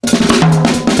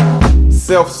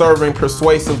self-serving,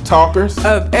 persuasive talkers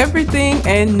of everything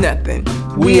and nothing.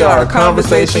 We are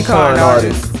Conversation Con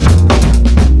Artists.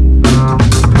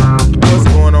 What's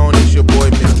going on? It's your boy,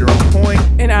 Mr. On Point.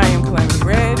 And I am Calamity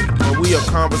Red. And we are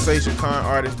Conversation Con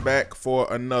Artists back for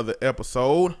another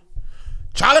episode.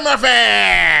 Charlie Murphy!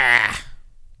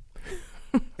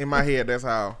 In my head, that's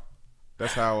how Dave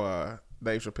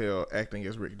Chappelle acting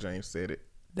as Rick James said it.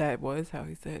 That was how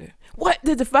he said it. What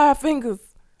did the five fingers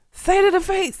say to the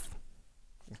face?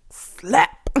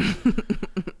 Slap.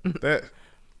 That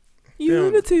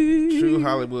Unity. True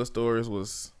Hollywood Stories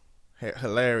was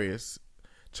hilarious.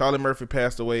 Charlie Murphy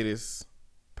passed away this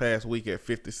past week at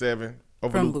 57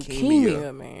 over from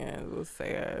leukemia. Man. It was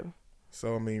sad.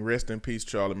 So, I mean, rest in peace,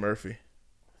 Charlie Murphy.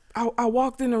 I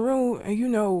walked in the room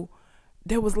and,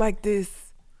 there was like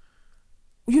this,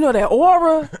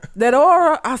 that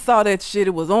aura, I saw that shit.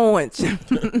 It was orange.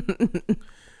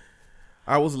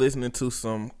 I was listening to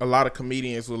a lot of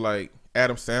comedians were like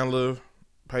Adam Sandler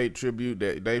paid tribute,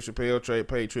 that Dave Chappelle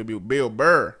paid tribute, Bill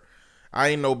Burr. I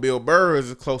didn't know Bill Burr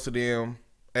is as close to them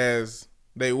as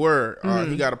they were.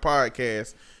 He got a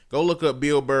podcast. Go look up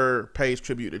Bill Burr pays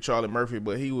tribute to Charlie Murphy,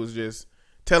 but he was just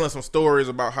telling some stories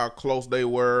about how close they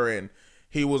were, and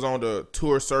he was on the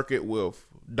tour circuit with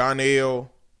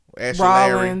Donnell, Ashley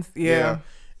Rollins, Larry, yeah,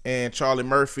 and Charlie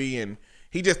Murphy, and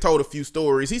he just told a few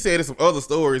stories. He said some other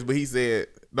stories, but he said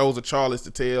those are Charlie's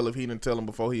to tell. If he didn't tell them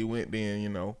before he went, then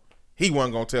he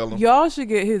wasn't gonna tell them. Y'all should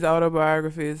get his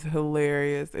autobiography. It's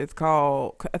hilarious. It's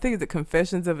called, I think it's the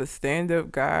Confessions of a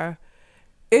Stand-Up Guy.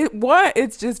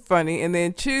 It's just funny, and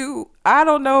then two, I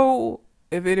don't know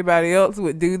if anybody else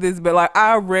would do this, but like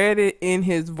I read it in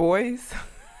his voice.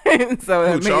 And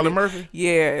so Charlie Murphy?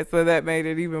 Yeah, so that made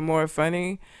it even more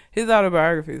funny. His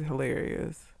autobiography is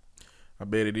hilarious. I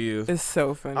bet it is. It's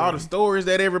so funny. All the stories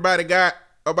that everybody got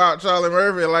about Charlie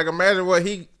Murphy, like imagine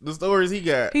the stories he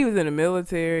got. He was in the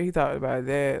military. He talked about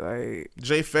that, like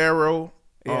Jay Farrow.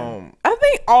 Yeah. I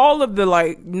think all of the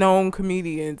like known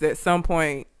comedians at some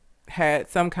point had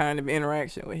some kind of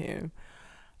interaction with him.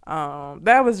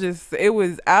 That was it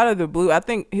was out of the blue. I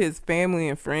think his family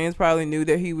and friends probably knew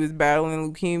that he was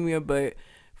battling leukemia, but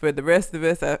for the rest of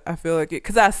us, I feel like it,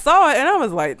 because I saw it and I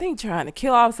was like, they trying to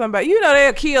kill off somebody.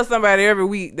 They'll kill somebody every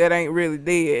week that ain't really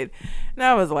dead. And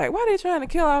I was like, why are they trying to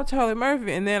kill off Charlie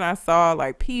Murphy? And then I saw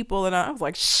like people and I was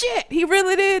like, shit, he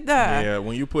really did die. Yeah,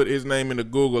 when you put his name into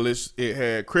Google, it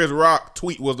had Chris Rock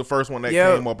tweet was the first one that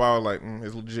came up. I was like,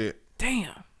 it's legit.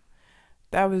 Damn.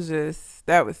 That was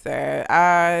sad.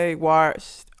 I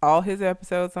watched all his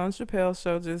episodes on Chappelle's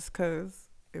show just because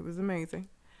it was amazing.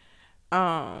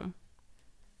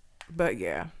 But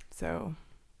yeah, so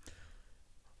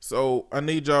I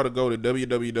need y'all to go to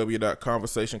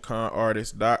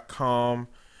www.conversationconartist.com,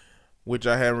 which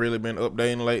I haven't really been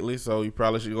updating lately, so you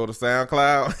probably should go to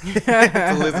SoundCloud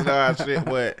to listen to our shit.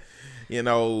 But when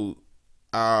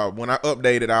I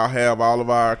update it, I'll have all of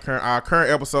our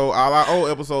current episode, all our old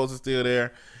episodes are still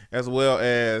there, as well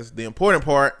as the important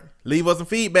part. Leave us some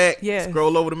feedback. Yes.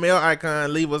 Scroll over the mail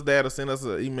icon, leave us that, or send us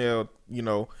an email.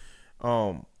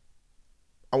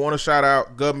 I want to shout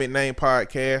out Government Name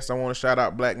Podcast. I want to shout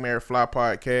out Black Mary Fly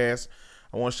Podcast.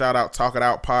 I want to shout out Talk It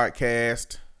Out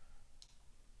Podcast.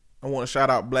 I want to shout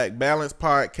out Black Balance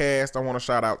Podcast. I want to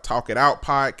shout out Talk It Out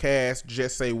Podcast.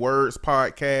 Just Say Words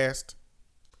Podcast.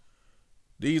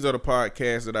 These are the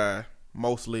podcasts that I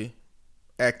mostly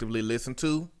actively listen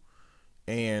to.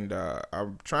 And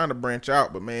I'm trying to branch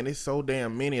out, but man, it's so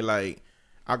damn many. Like,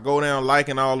 I go down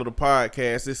liking all of the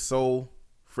podcasts. It's so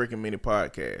freaking many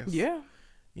podcasts. Yeah.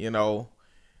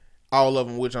 All of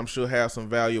them, which I'm sure have some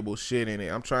valuable shit in it.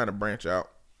 I'm trying to branch out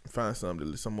and find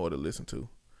some more to listen to.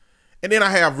 And then I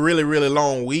have really, really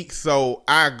long weeks, so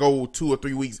I go 2 or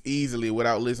 3 weeks easily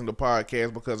without listening to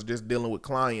podcasts because of just dealing with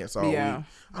clients all week. I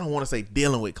don't want to say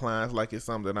dealing with clients like it's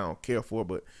something that I don't care for,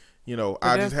 but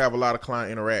I just have a lot of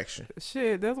client interaction.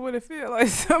 Shit, that's what it feels like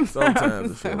sometimes.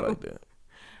 Sometimes it feels like that.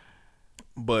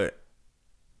 But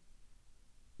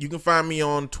you can find me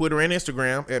on Twitter and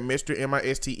Instagram at Mr.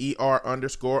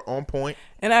 MISTER_on point.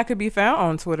 And I could be found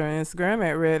on Twitter and Instagram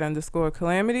at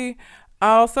Red_Calamity.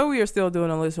 Also, we are still doing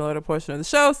a listener letter portion of the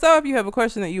show. So if you have a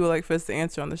question that you would like for us to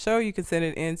answer on the show, you can send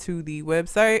it into the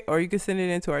website, or you can send it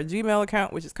into our Gmail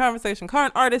account, which is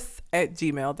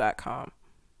conversationconartists@gmail.com.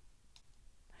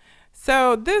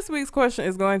 So this week's question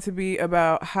is going to be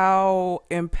about how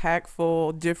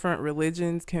impactful different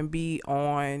religions can be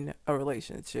on a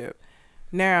relationship.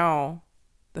 Now,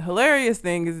 the hilarious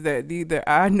thing is that neither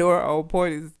I nor Old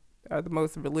Point are the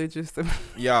most religious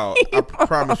of y'all. I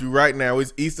promise you right now,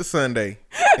 it's Easter Sunday,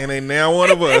 and ain't now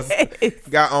one of us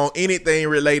got on anything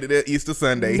related to Easter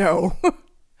Sunday. No.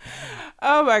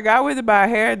 Oh my God, I went to buy a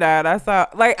hair dye. And I saw,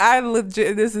 like, I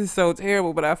legit, this is so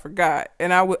terrible, but I forgot.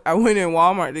 And I went in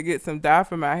Walmart to get some dye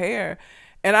for my hair.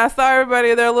 And I saw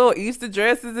everybody in their little Easter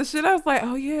dresses and shit. I was like,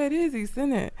 oh yeah, it is Easter,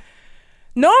 isn't it?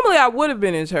 Normally, I would have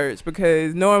been in church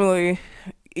because normally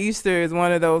Easter is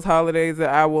one of those holidays that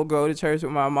I will go to church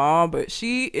with my mom, but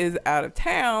she is out of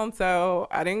town, so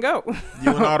I didn't go.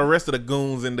 You and all the rest of the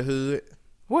goons in the hood.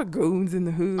 What goons in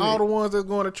the hood? All the ones that's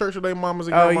going to church with their mamas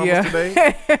and grandmamas yeah.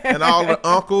 today. And all the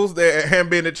uncles that haven't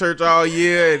been to church all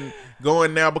year and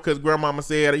going now because grandmama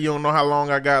said, you don't know how long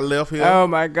I got left here. Oh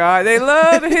my God. They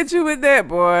love to hit you with that,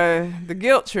 boy. The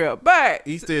guilt trip. But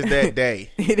Easter is that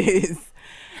day. It is.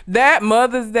 That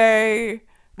Mother's Day,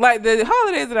 like the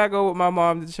holidays that I go with my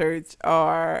mom to church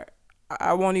are,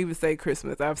 I won't even say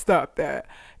Christmas. I've stopped that.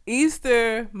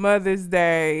 Easter, Mother's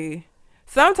Day,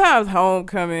 sometimes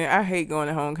homecoming. I hate going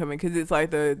to homecoming because it's like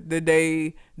the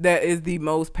day that is the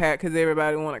most packed because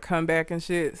everybody want to come back and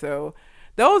shit. So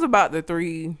those are about the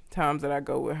 3 times that I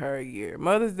go with her a year.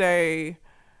 Mother's Day,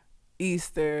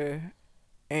 Easter,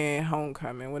 and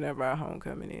homecoming, whenever our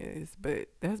homecoming is. But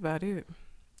that's about it.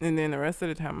 And then the rest of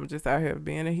the time I'm just out here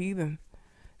being a heathen.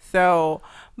 So,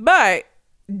 but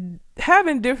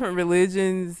having different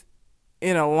religions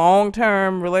in a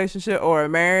long-term relationship or a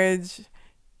marriage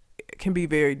can be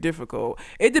very difficult.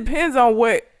 It depends on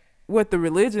what the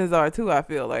religions are too, I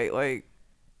feel like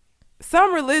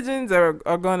some religions are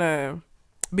gonna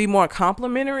be more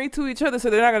complementary to each other, so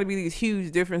they're not gonna be these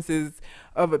huge differences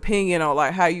of opinion on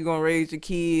like how you gonna raise your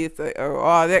kids or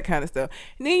all that kind of stuff.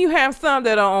 And then you have some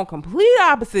that are on complete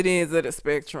opposite ends of the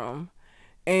spectrum,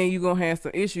 and you're gonna have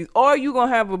some issues, or you're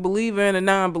gonna have a believer and a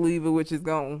non-believer, which is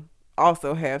gonna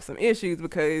also have some issues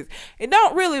because it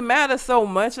don't really matter so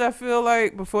much, I feel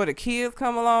like, before the kids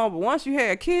come along. But once you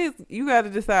have kids, you got to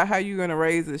decide how you're gonna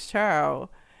raise this child.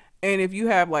 And if you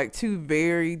have like 2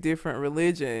 very different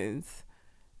religions,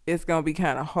 it's gonna be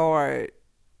kind of hard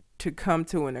to come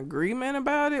to an agreement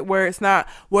about it, where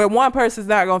one person's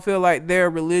not gonna feel like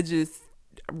their religious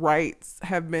rights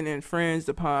have been infringed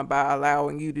upon by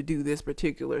allowing you to do this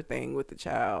particular thing with the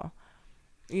child.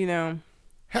 You know,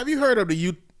 have you heard of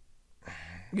the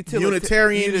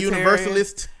Unitarian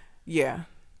Universalist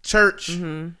church?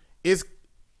 Mm-hmm. It's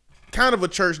kind of a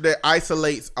church that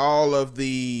isolates all of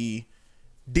the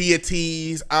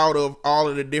deities out of all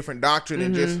of the different doctrine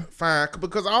and just find,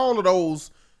 because all of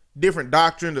those different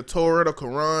doctrine, the Torah, the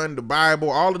Quran, the Bible,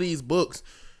 all of these books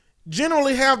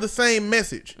generally have the same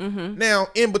message. Now,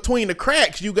 in between the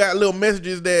cracks, you got little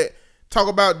messages that talk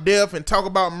about death and talk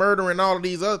about murder and all of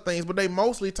these other things, but they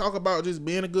mostly talk about just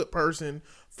being a good person,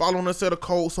 following a set of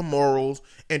codes and morals,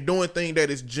 and doing things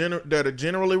that are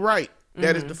generally right,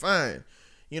 that is defined.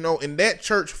 You know, and that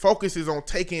church focuses on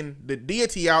taking the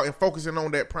deity out and focusing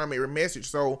on that primary message,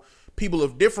 so people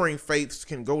of differing faiths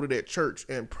can go to that church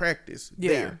and practice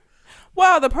there.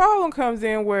 Well, the problem comes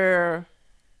in where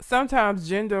sometimes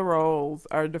gender roles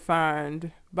are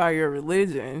defined by your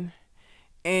religion,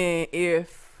 and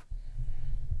if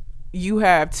you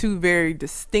have 2 very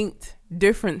distinct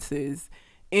differences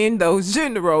in those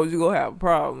gender roles, you're gonna have a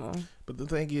problem. But the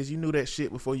thing is, you knew that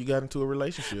shit before you got into a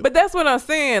relationship. But that's what I'm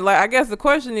saying. Like, I guess the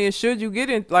question is, should you get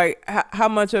in, like, how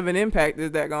much of an impact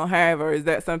is that gonna have, or is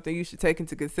that something you should take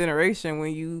into consideration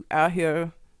when you out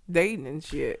here dating and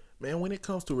shit? Man, when it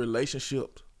comes to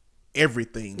relationships,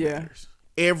 everything matters.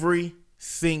 Every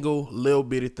single little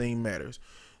bitty thing matters.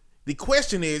 The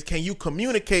question is, can you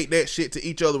communicate that shit to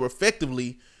each other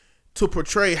effectively to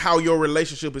portray how your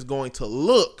relationship is going to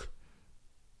look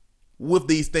with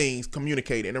these things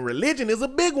communicated? And religion is a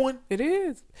big one. It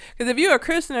is. Because if you're a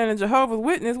Christian and a Jehovah's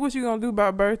Witness, what you gonna do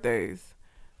about birthdays?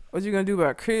 What you gonna do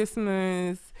about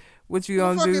Christmas? What you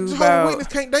gonna do Jehovah's about... Witness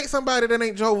can't date somebody that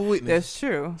ain't Jehovah's Witness. That's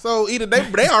true. So either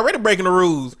they already breaking the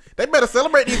rules. They better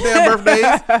celebrate these damn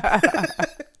birthdays.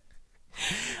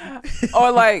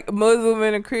 Or like Muslim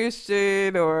and a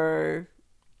Christian, or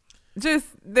just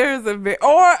there's a bit.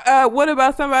 Or what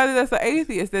about somebody that's an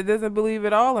atheist that doesn't believe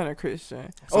at all in a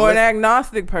Christian, or an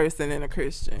agnostic person in a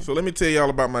Christian? So let me tell y'all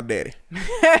about my daddy.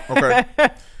 Okay.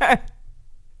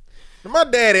 My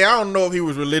daddy, I don't know if he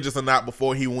was religious or not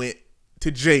before he went to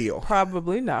jail.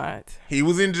 Probably not. He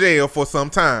was in jail for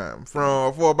some time, for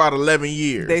about 11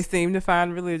 years. They seem to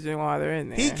find religion while they're in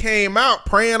there. He came out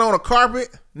praying on a carpet,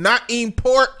 not eating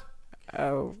pork.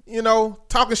 Oh. You know,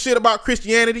 talking shit about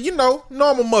Christianity, you know,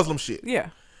 normal Muslim shit.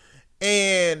 Yeah.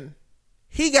 And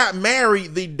he got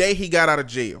married the day he got out of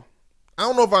jail. I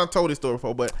don't know if I told this story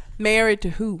before, but... Married to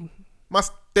who? My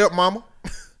stepmama.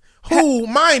 Who,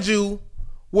 mind you,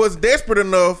 was desperate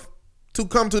enough to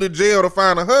come to the jail to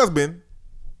find a husband.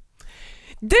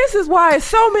 This is why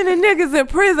so many niggas in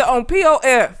prison on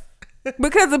POF.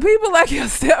 Because of people like your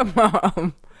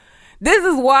stepmom. This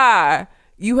is why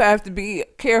you have to be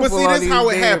careful. But see, on this these how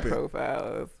it dating happened.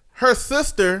 profiles. Her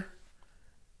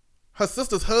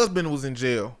sister's husband was in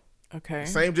jail. Okay.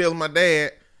 Same jail as my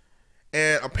dad.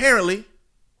 And apparently,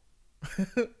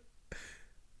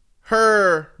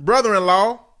 her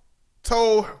brother-in-law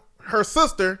told her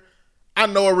sister, I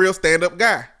know a real stand-up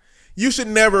guy. You should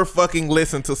never fucking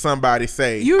listen to somebody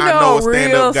say, I know a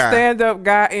stand-up guy. Stand-up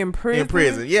guy in prison? In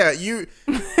prison. Yeah,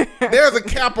 there's a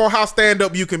cap on how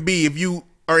stand-up you can be if you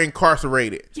are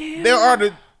incarcerated. Yeah. There are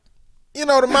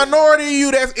the minority of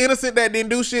you that's innocent, that didn't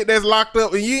do shit, that's locked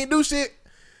up, and you ain't do shit.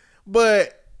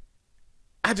 But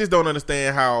I just don't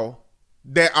understand how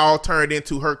that all turned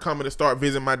into her coming to start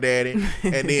visiting my daddy,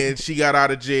 and then she got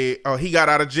out of jail, or he got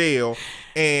out of jail,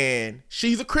 and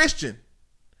she's a Christian.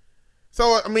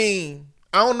 So, I mean,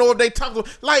 I don't know if they talk to,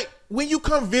 like, when you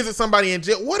come visit somebody in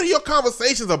jail, what are your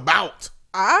conversations about?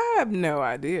 I have no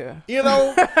idea. You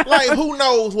know, like, who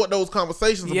knows what those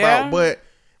conversations about? But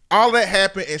all that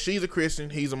happened, and she's a Christian,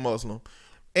 he's a Muslim,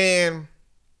 and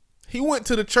he went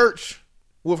to the church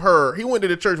with her. He went to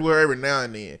the church with her every now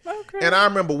and then. Okay. And I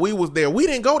remember we was there. We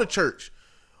didn't go to church.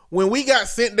 When we got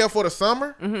sent there for the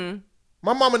summer,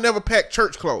 my mama never packed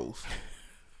church clothes.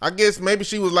 I guess maybe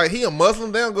she was like, he a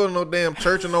Muslim. They don't go to no damn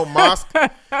church or no mosque.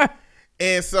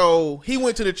 And so he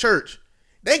went to the church.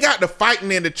 They got to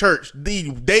fighting in the church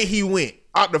the day he went.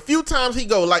 The few times he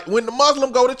go, like when the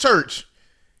Muslim go to church,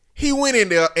 he went in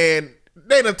there and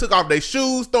they done took off their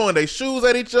shoes, throwing their shoes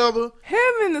at each other.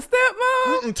 Him and the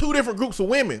stepmom? Two different groups of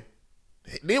women.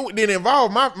 They didn't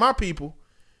involve my people.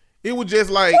 It was just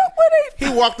like he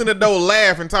walked in the door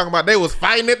laughing, talking about they was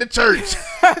fighting at the church.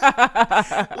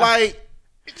 Like,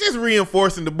 just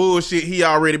reinforcing the bullshit he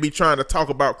already be trying to talk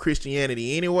about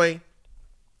Christianity anyway.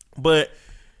 But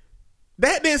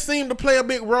that didn't seem to play a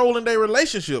big role in their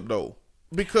relationship though,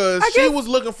 because she was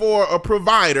looking for a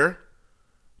provider.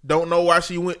 Don't know why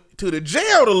she went to the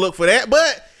jail to look for that,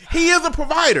 but he is a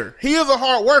provider. He is a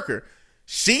hard worker.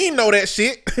 She didn't know that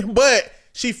shit, but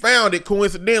she found it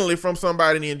coincidentally from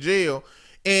somebody in jail.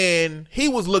 And he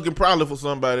was looking probably for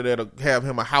somebody that'll have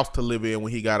him a house to live in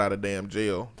when he got out of damn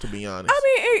jail, to be honest.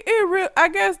 I mean, I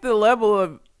guess the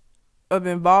level of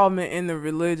involvement in the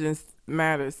religion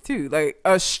matters too. Like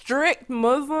a strict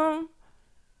Muslim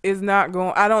is not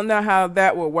going, I don't know how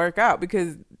that would work out,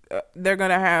 because they're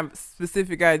going to have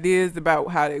specific ideas about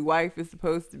how their wife is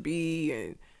supposed to be.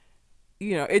 And,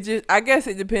 you know, I guess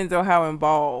it depends on how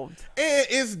involved. And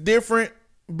it's different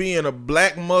being a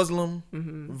black Muslim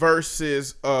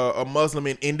versus a Muslim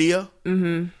in India.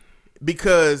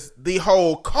 Because the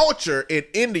whole culture in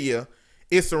India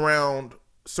is surrounds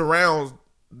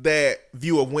that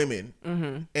view of women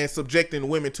and subjecting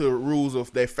women to the rules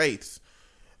of their faiths.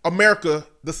 America,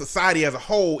 the society as a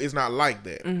whole, is not like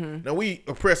that. Now, we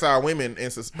oppress our women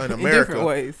in America,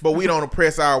 ways. but we don't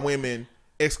oppress our women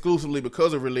exclusively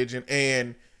because of religion,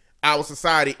 and our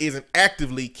society isn't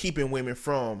actively keeping women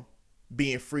from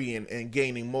being free and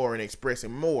gaining more and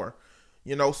expressing more.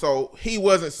 You know, so he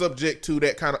wasn't subject to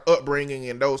that kind of upbringing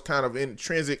and those kind of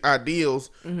intrinsic ideals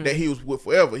that he was with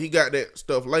forever. He got that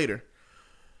stuff later.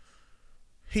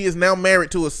 He is now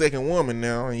married to a second woman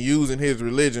now and using his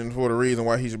religion for the reason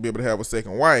why he should be able to have a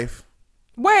second wife.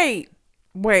 Wait.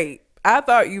 I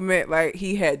thought you meant like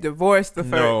he had divorced the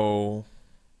first.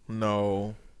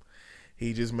 No.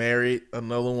 He just married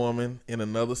another woman in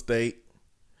another state.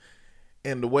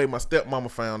 And the way my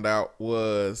stepmama found out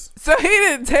was... So he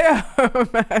didn't tell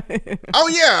about it. Oh,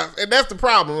 yeah. And that's the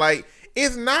problem. Like,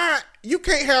 it's not... You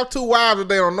can't have two wives if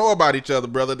they don't know about each other,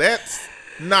 brother. That's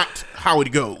not how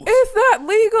it goes. It's not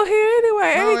legal here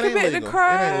anyway. No, Ain't committing a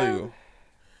crime. It ain't legal.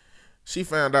 She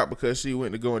found out because she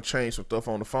went to go and change some stuff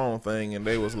on the phone thing, and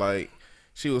they was like...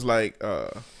 She was like...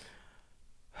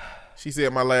 She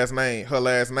said her last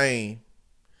name,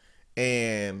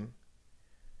 and...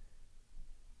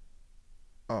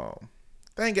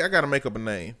 Dang it, I gotta make up a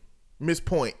name. Miss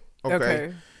Point.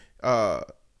 Okay.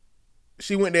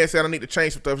 She went there and said, I need to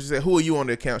change some stuff. She said, who are you on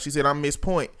the account? She said, I'm Miss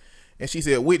Point. And she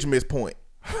said, which Miss Point?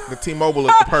 The T-Mobile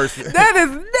person. That is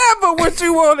never what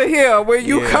you want to hear when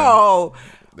you call.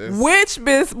 Which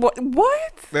Miss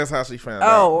what? That's how she found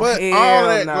out. But all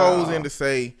that goes in to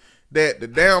say that the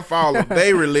downfall of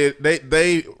they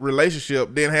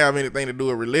relationship didn't have anything to do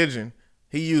with religion.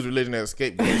 He used religion as a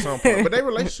scapegoat at some point. But their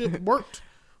relationship worked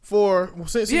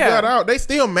since he got out. They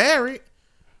still married,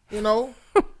 you know,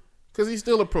 because he's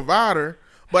still a provider.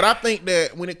 But I think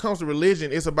that when it comes to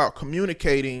religion, it's about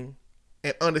communicating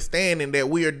and understanding that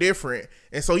we are different.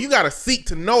 And so you got to seek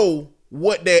to know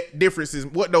what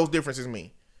those differences mean.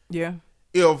 Yeah.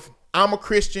 If I'm a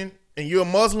Christian and you're a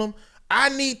Muslim, I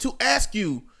need to ask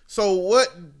you, so what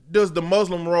does the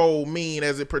Muslim role mean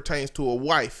as it pertains to a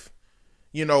wife,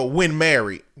 when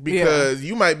married? Because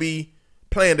you might be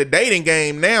playing the dating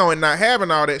game now and not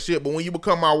having all that shit, but when you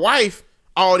become my wife,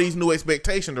 all these new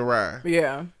expectations arrive.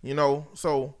 Yeah.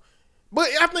 So, but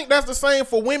I think that's the same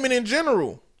for women in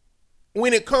general.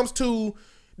 When it comes to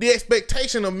the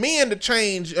expectation of men to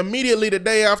change immediately the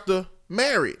day after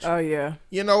marriage. Oh, yeah.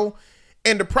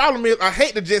 And the problem is, I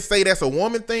hate to just say that's a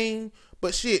woman thing,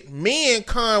 but shit, men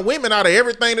con women out of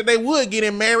everything that they would get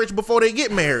in marriage before they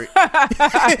get married.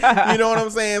 You know what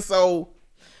I'm saying? So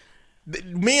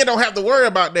men don't have to worry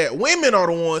about that. Women are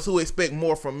the ones who expect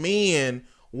more from men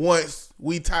once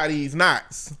we tie these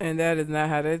knots. And that is not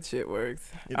how that shit works.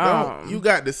 You don't. You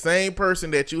got the same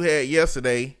person that you had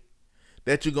yesterday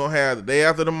that you're going to have the day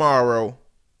after tomorrow.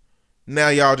 Now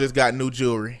y'all just got new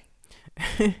jewelry.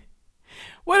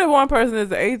 What if one person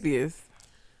is an atheist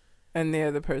and the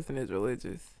other person is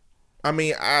religious? I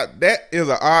mean, that is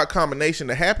an odd combination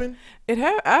to happen. It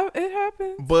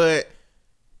happens. But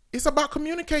it's about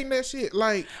communicating that shit.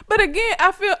 But again,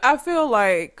 I feel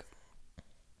like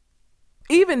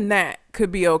even that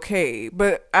could be okay.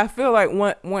 But I feel like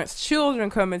once children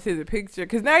come into the picture,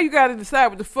 because now you got to decide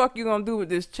what the fuck you gonna do with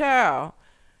this child.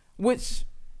 Which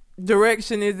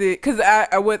direction is it? Because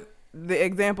with the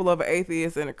example of an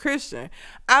atheist and a Christian,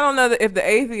 I don't know that if the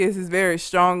atheist is very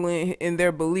strongly in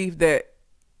their belief that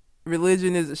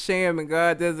religion is a sham and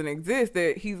God doesn't exist,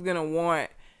 that he's gonna want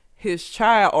his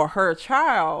child or her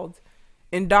child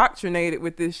indoctrinated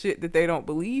with this shit that they don't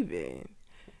believe in.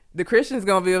 The Christian's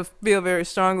gonna feel very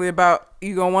strongly about,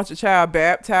 you gonna want your child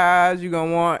baptized, you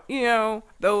gonna want,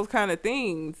 those kind of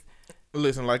things.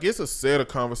 Listen, it's a set of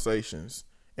conversations,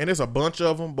 and it's a bunch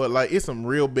of them, but it's some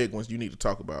real big ones you need to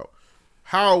talk about.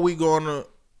 How are we going to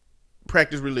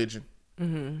practice religion?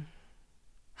 Mm-hmm.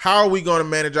 How are we going to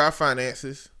manage our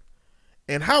finances?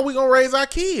 And how are we going to raise our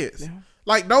kids?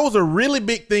 Yeah. Those are really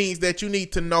big things that you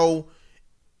need to know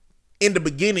in the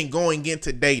beginning going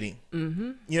into dating.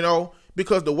 Mm-hmm.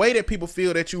 Because the way that people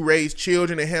feel that you raise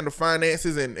children and handle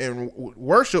finances and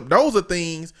worship, those are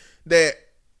things that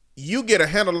you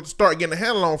start getting a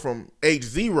handle on from age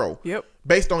 0. Yep.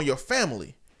 Based on your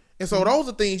family. And so those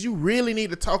are things you really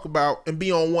need to talk about and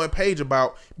be on one page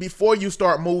about before you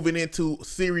start moving into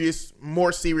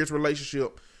more serious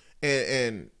relationship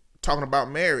and talking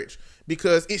about marriage.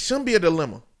 Because it shouldn't be a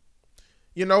dilemma.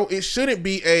 It shouldn't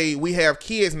be we have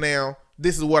kids now,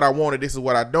 this is what I want and this is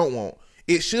what I don't want.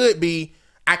 It should be,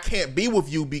 I can't be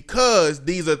with you because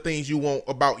these are things you want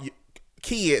about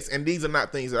kids and these are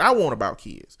not things that I want about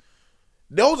kids.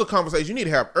 Those are conversations you need to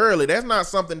have early. That's not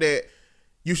something that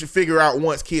you should figure out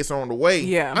once kids are on the way.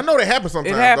 Yeah. I know that happens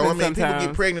sometimes, though. I mean, people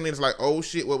get pregnant and it's like, oh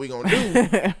shit, what we gonna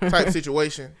do? Type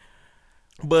situation.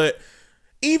 But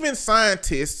even not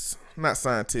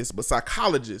scientists, but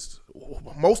psychologists,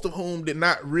 most of whom did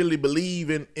not really believe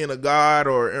in a God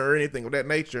or anything of that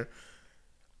nature,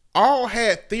 all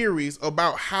had theories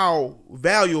about how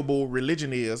valuable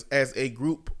religion is as a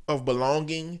group of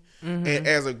belonging and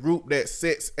as a group that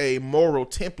sets a moral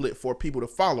template for people to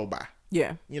follow by.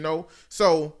 Yeah.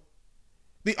 So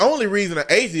the only reason an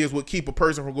atheist would keep a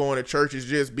person from going to church is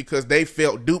just because they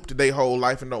felt duped their whole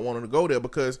life and don't want them to go there,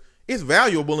 because it's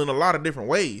valuable in a lot of different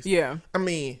ways. Yeah. I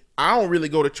mean, I don't really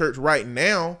go to church right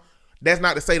now. That's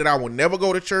not to say that I will never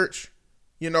go to church.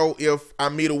 If I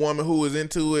meet a woman who is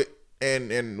into it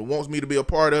and wants me to be a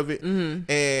part of it.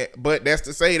 But that's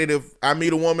to say that if I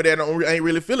meet a woman that ain't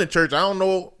really feeling church, I don't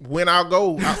know when I'll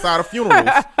go outside of funerals.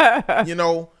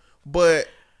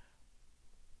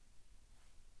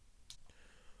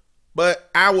 But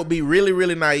I would be really,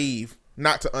 really naive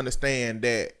not to understand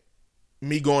that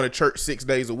me going to church 6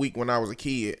 days a week when I was a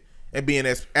kid and being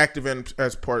as active and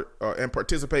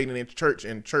participating in church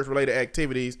and church related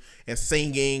activities and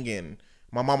singing, and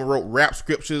my mama wrote rap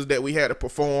scriptures that we had to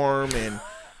perform, and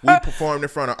we performed in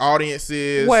front of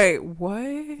audiences. Wait,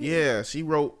 what? Yeah, she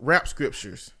wrote rap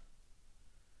scriptures.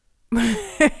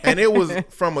 And it was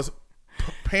from a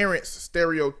parent's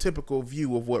stereotypical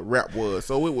view of what rap was.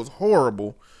 So it was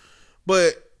horrible.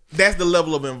 But that's the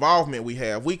level of involvement we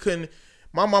have.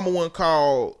 My mama wouldn't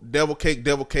call devil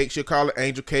cake. She'll call it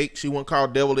angel cake. She wouldn't call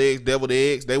deviled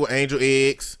eggs. They were angel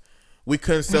eggs. We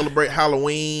couldn't celebrate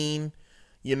Halloween.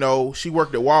 She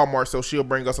worked at Walmart, so she'll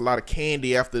bring us a lot of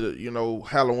candy after,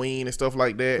 Halloween and stuff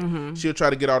like that. She'll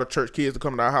try to get all the church kids to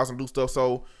come to our house and do stuff.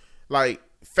 So,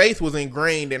 faith was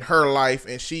ingrained in her life,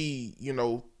 and she,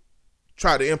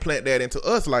 tried to implant that into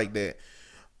us like that.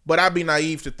 But I'd be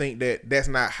naive to think that that's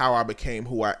not how I became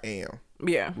who I am.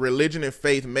 Yeah. Religion and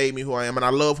faith made me who I am, and I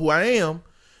love who I am.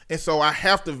 And so I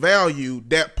have to value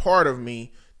that part of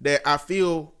me that I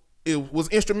feel it was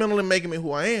instrumental in making me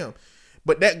who I am.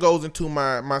 But that goes into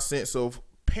my sense of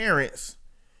parents.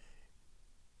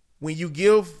 When you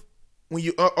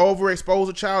overexpose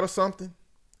a child or something,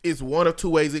 it's one of two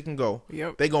ways it can go.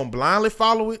 Yep. They gonna blindly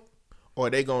follow it, or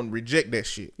they gonna reject that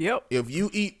shit. Yep. If you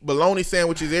eat bologna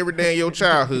sandwiches every day in your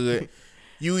childhood,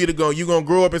 you gonna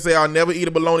grow up and say, I'll never eat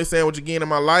a bologna sandwich again in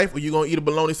my life, or you gonna eat a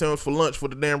bologna sandwich for lunch for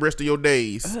the damn rest of your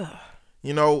days. Ugh.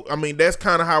 You know, I mean, that's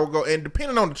kind of how it go. And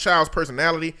depending on the child's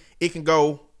personality, it can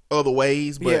go other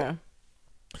ways. But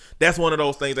that's one of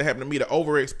those things that happened to me. The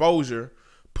overexposure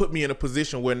put me in a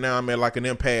position where now I'm at like an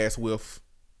impasse with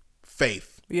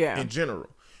faith in general.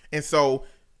 And so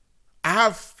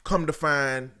I've come to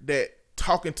find that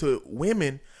talking to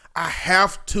women, I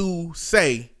have to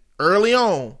say early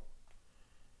on,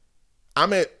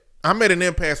 I'm at an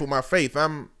impasse with my faith.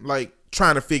 I'm like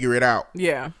trying to figure it out.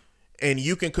 Yeah. And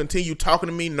you can continue talking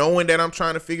to me knowing that I'm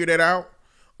trying to figure that out,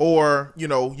 or, you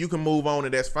know, you can move on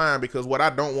and that's fine, because what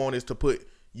I don't want is to put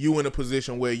you in a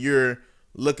position where you're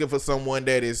looking for someone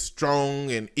that is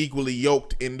strong and equally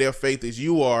yoked in their faith as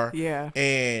you are. Yeah.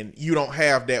 And you don't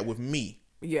have that with me.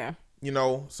 Yeah. You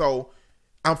know, so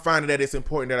I'm finding that it's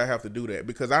important that I have to do that,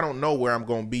 because I don't know where I'm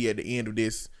going to be at the end of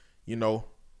this, you know,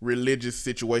 religious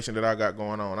situation that I got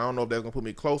going on. I don't know if that's going to put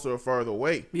me closer or further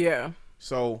away. Yeah.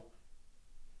 So,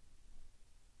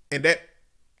 and that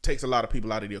takes a lot of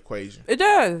people out of the equation. It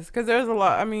does, because there's a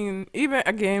lot. I mean, even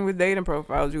again with dating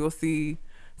profiles, you will see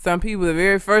some people, the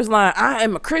very first line, I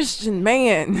am a Christian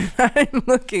man. I'm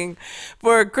looking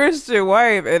for a Christian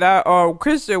wife or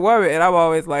Christian woman. And I'm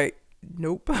always like,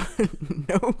 nope,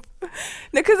 nope.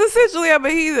 Because essentially I'm a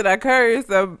heathen. I curse.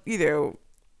 I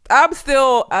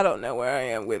don't know where I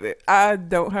am with it. I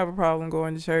don't have a problem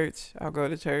going to church. I'll go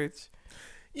to church.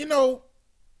 You know,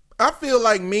 I feel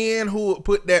like men who would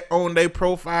put that on their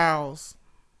profiles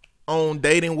on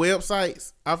dating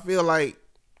websites, I feel like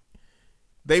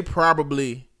they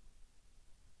probably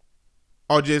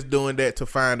are just doing that to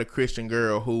find a Christian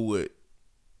girl who would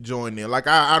join them. Like,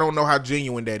 I don't know how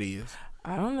genuine that is.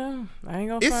 I don't know. I ain't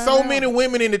gonna. It's so many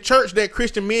women in the church that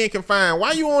Christian men can find.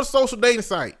 Why you on a social dating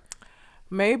site?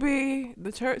 Maybe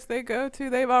the church they go to,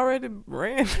 they've already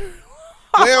ran.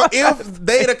 Well, if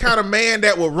they the kind of man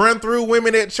that will run through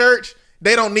women at church,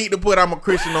 they don't need to put I'm a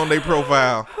Christian on their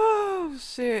profile. Oh,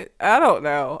 shit. I don't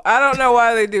know. I don't know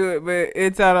why they do it, but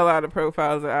it's on a lot of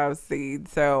profiles that I've seen.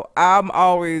 So I'm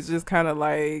always just kind of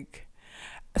like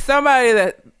somebody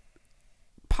that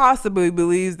possibly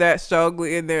believes that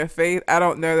strongly in their faith. I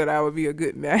don't know that I would be a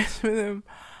good match for them.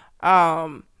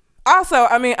 Also,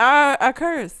 I mean, I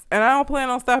curse, and I don't plan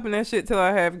on stopping that shit till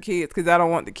I have kids, because I don't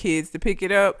want the kids to pick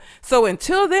it up. So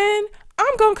until then,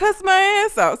 I'm going to cuss my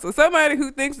ass out. So somebody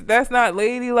who thinks that's not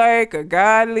ladylike or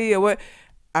godly or what,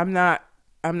 I'm not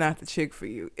the chick for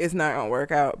you. It's not going to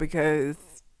work out, because,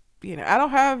 you know, I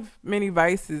don't have many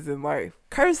vices in life.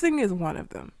 Cursing is one of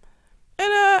them.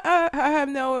 And I have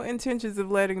no intentions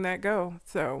of letting that go,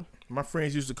 so. My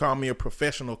friends used to call me a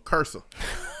professional cursor.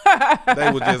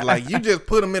 They were just like, you just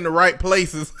put them in the right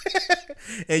places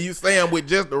and you say them with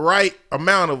just the right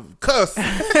amount of cuss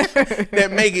that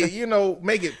make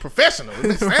it professional.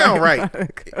 It sound right.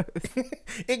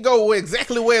 It go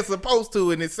exactly where it's supposed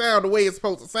to, and it sound the way it's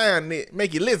supposed to sound, and it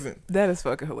make you listen. That is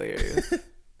fucking hilarious.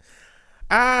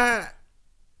 I'd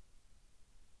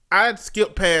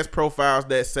skip past profiles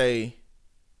that say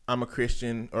I'm a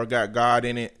Christian or got God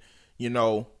in it, you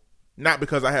know, not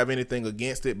because I have anything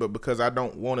against it, but because I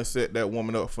don't want to set that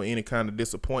woman up for any kind of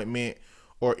disappointment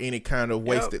or any kind of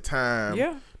wasted time.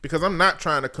 Yeah. Because I'm not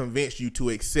trying to convince you to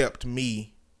accept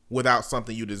me without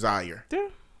something you desire. Yeah.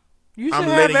 You should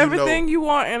have everything you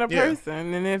want in a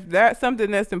person. And if that's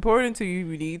something that's important to you,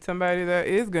 you need somebody that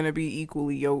is going to be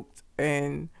equally yoked.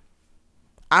 And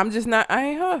I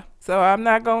ain't her. So I'm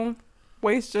not going to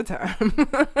waste your time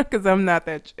because I'm not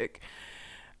that chick.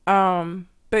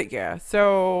 But yeah,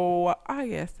 so I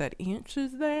guess that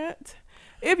answers that.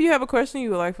 If you have a question you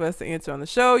would like for us to answer on the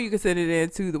show, you can send it in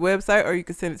to the website, or you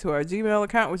can send it to our Gmail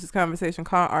account, which is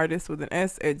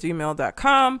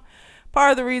conversationconartist@gmail.com.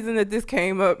 Part of the reason that this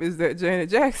came up is that Janet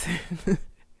Jackson is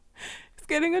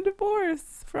getting a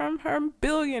divorce from her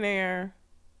billionaire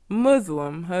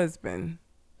Muslim husband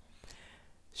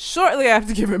shortly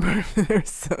after giving birth to their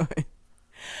son.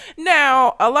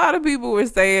 Now, a lot of people were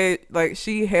saying like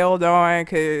she held on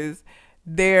because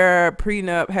their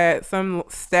prenup had some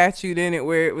statute in it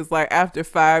where it was like after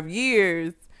 5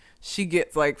 years she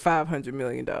gets like $500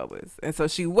 million, and so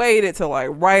she waited till like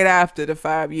right after the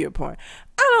 5-year point.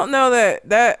 I don't know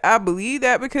that I believe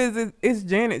that because it's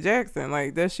Janet Jackson.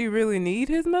 Like, does she really need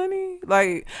his money?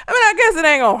 Like, I mean, I guess it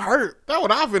ain't gonna hurt. That's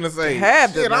what I'm finna say.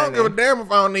 Have the Shit, I don't money. give a damn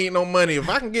if I don't need no money. If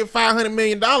I can get $500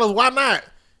 million, why not?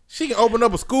 She can open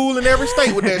up a school in every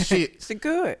state with that shit. She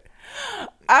could.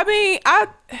 I mean,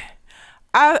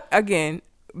 I again,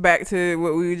 back to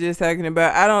what we were just talking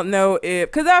about. I don't know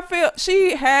if, because I feel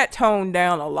she had toned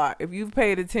down a lot. If you've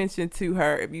paid attention to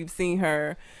her, if you've seen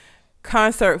her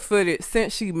concert footage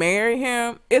since she married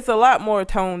him, it's a lot more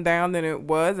toned down than it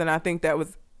was, and I think that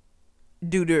was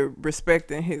due to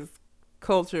respecting his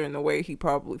culture and the way he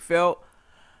probably felt.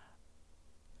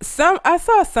 I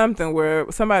saw something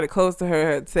where somebody close to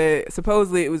her had said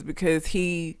supposedly it was because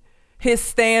his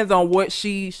stance on what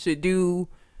she should do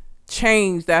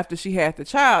changed after she had the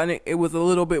child, and it was a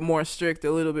little bit more strict,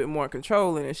 a little bit more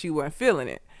controlling, and she wasn't feeling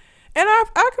it. And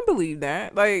I can believe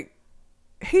that. Like,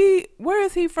 where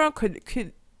is he from? Could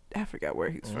I forgot where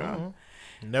he's from.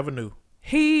 Never knew.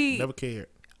 He never cared.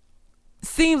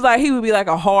 Seems like he would be like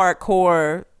a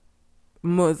hardcore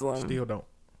Muslim. Still don't.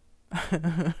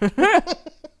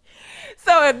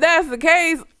 So if that's the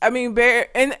case, I mean,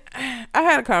 and I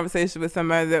had a conversation with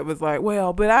somebody that was like,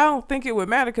 well, but I don't think it would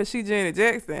matter because she Janet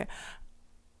Jackson.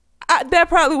 That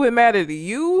probably would matter to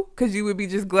you because you would be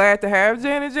just glad to have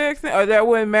Janet Jackson, or that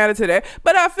wouldn't matter to that.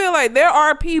 But I feel like there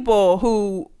are people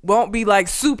who won't be like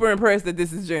super impressed that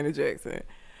this is Janet Jackson.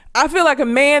 I feel like a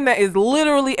man that is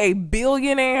literally a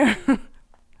billionaire,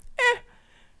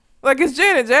 like, it's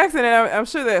Janet Jackson, and I'm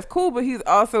sure that's cool, but he's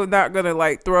also not gonna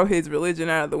like throw his religion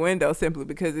out of the window simply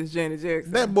because it's Janet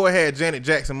Jackson. That boy had Janet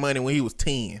Jackson money when he was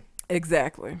 10.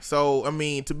 Exactly. So, I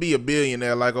mean, to be a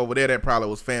billionaire, like over there, that probably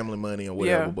was family money or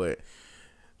whatever. Yeah. But,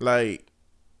 like,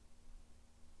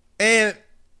 and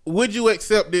would you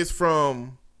accept this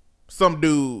from some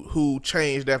dude who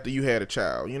changed after you had a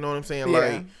child? You know what I'm saying? Yeah.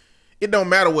 Like, it don't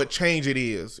matter what change it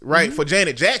is, right? Mm-hmm. For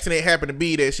Janet Jackson, it happened to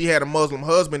be that she had a Muslim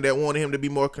husband that wanted him to be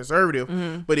more conservative.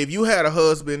 Mm-hmm. But if you had a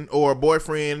husband or a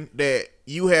boyfriend that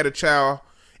you had a child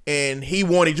and he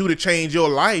wanted you to change your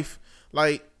life,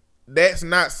 like, that's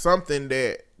not something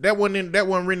that wasn't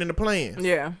written in the plans.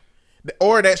 Yeah.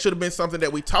 Or that should have been something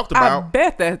that we talked about. I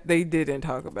bet that they didn't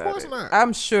talk about it. Of course not.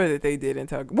 I'm sure that they didn't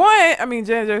talk. One, I mean,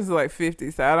 Janet Jackson's like 50,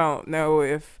 so I don't know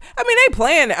if... I mean, they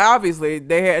planned, obviously.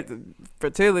 They had the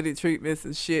fertility treatments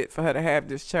and shit for her to have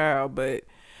this child, but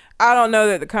I don't know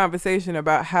that the conversation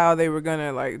about how they were going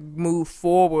to, like, move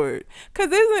forward...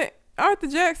 Because aren't the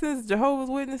Jacksons Jehovah's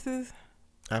Witnesses?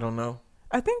 I don't know.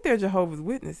 I think they're Jehovah's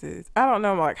Witnesses. I don't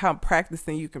know, like, how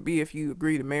practicing you can be if you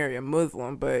agree to marry a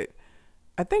Muslim, but...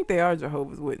 I think they are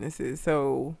Jehovah's Witnesses.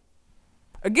 So,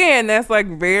 again, that's like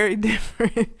very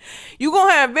different. You're going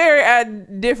to have very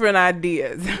different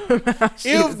ideas.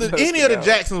 If any of the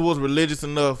Jacksons was religious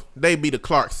enough, they'd be the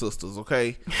Clark sisters,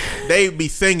 okay? They'd be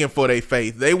singing for their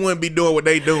faith. They wouldn't be doing what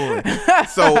they doing.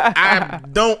 So,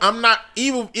 I'm not,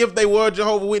 even if they were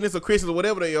Jehovah's Witnesses or Christians or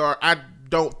whatever they are, I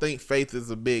don't think faith is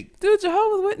a big... Do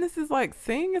Jehovah's Witnesses like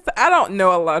sing? I don't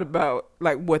know a lot about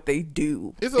like what they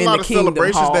do. It's a lot of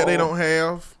celebrations that they don't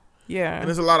have. Yeah. And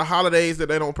there's a lot of holidays that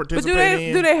they don't participate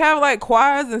in. Do they have like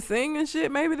choirs and sing and shit?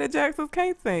 Maybe the Jacksons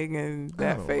can't sing in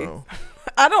that faith.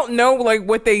 I don't know like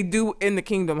what they do in the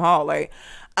Kingdom Hall. Like,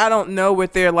 I don't know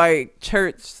what their like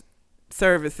church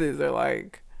services are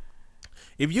like.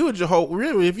 If you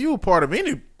were part of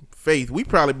any faith, we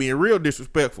probably being real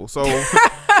disrespectful. So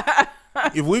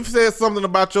if we've said something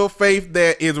about your faith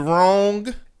that is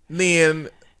wrong, then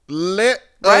let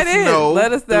us know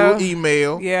through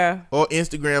email, or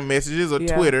Instagram messages, or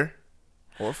Twitter,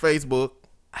 or Facebook.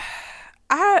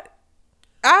 I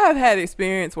have had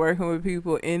experience working with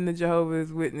people in the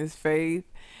Jehovah's Witness faith,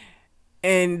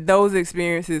 and those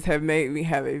experiences have made me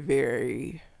have a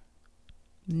very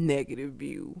negative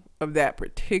view of that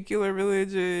particular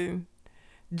religion,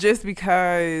 just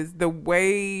because the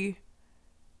way...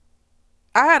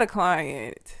 I had a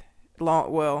client it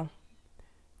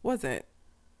was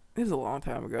a long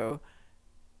time ago,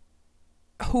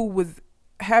 who was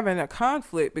having a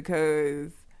conflict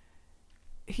because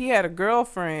he had a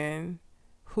girlfriend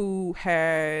who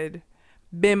had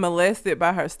been molested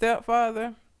by her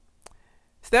stepfather.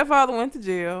 Stepfather went to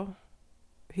jail.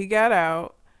 He got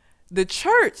out. The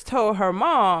church told her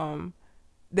mom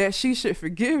that she should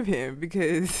forgive him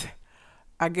because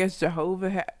I guess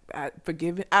Jehovah had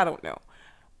forgiven. I don't know.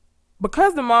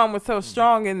 Because the mom was so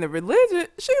strong in the religion,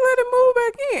 she let him move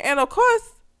back in. And of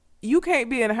course, you can't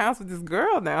be in the house with this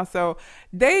girl now. So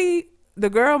the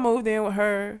girl moved in with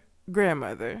her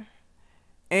grandmother,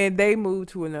 and they moved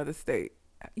to another state.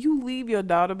 You leave your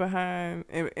daughter behind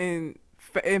in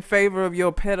favor of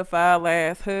your pedophile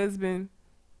ass husband.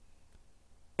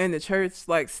 and the church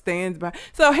like stands by.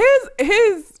 So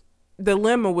his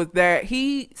dilemma was that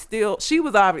she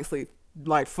was obviously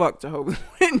like fuck Jehovah's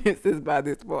Witnesses by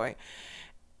this point.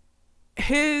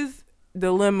 His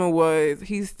dilemma was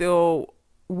he still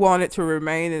wanted to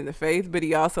remain in the faith, but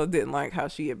he also didn't like how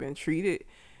she had been treated.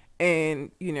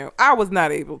 And, you know, I was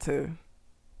not able to,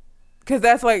 because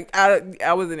that's like,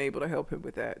 I wasn't able to help him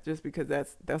with that, just because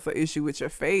that's an issue with your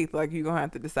faith. Like, you're going to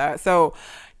have to decide. So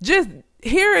just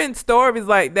hearing stories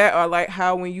like that, or like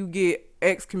how when you get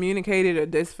excommunicated or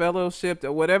disfellowshipped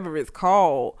or whatever it's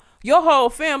called, your whole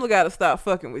family got to stop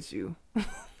fucking with you.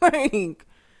 Like,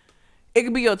 it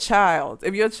could be your child.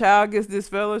 If your child gets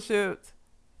disfellowshipped,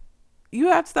 you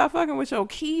have to stop fucking with your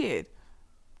kid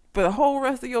for the whole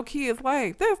rest of your kid's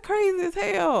life. That's crazy as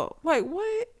hell. Like,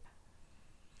 what?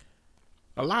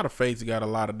 A lot of faiths got a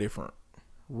lot of different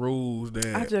rules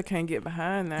that I just can't get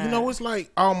behind that. You know, it's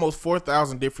like almost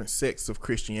 4,000 different sects of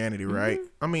Christianity, right?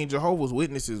 I mean, Jehovah's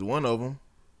Witnesses is one of them.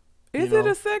 Is it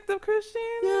a sect of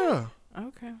Christianity? Yeah.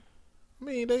 Okay. I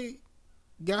mean, they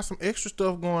got some extra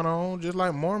stuff going on, just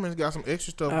like Mormons got some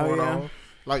extra stuff going on.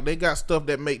 Like, they got stuff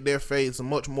that make their faiths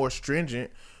much more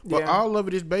stringent. But all of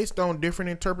it is based on different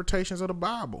interpretations of the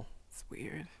Bible. It's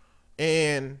weird.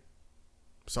 And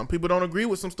some people don't agree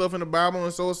with some stuff in the Bible,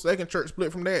 and so a second church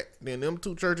split from that. Then them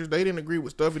two churches, they didn't agree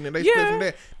with stuff, and then they split from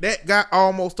that. That got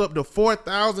almost up to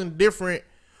 4,000 different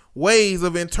ways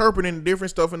of interpreting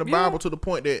different stuff in the Bible, to the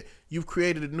point that you've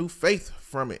created a new faith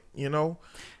from it, you know?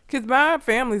 Because my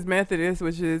family's Methodist,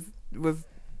 which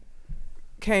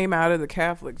came out of the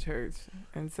Catholic Church.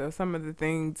 And so some of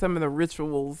the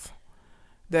rituals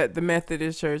that the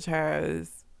Methodist Church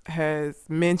has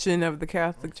mention of the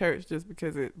Catholic Church, just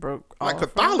because it broke off. Like,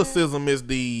 Catholicism is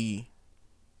the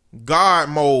God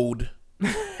mode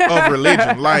of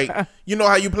religion. Like, you know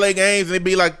how you play games and it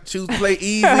be like, choose to play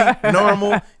easy,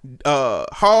 normal,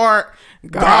 hard,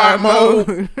 God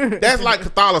mode. That's like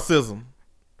Catholicism.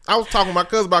 I was talking to my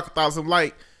cousin about Catholicism.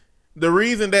 Like, the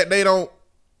reason that they don't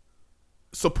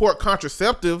support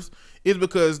contraceptives is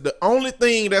because the only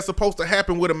thing that's supposed to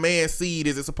happen with a man's seed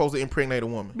is it's supposed to impregnate a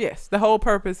woman. Yes, the whole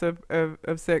purpose of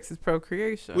sex is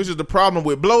procreation. Which is the problem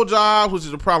with blowjobs, which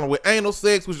is the problem with anal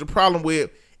sex, which is the problem with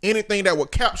anything that will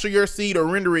capture your seed or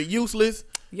render it useless.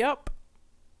 Yep.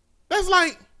 That's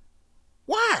like,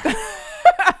 why?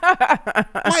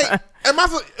 Like,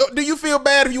 do you feel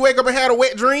bad if you wake up and had a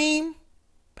wet dream?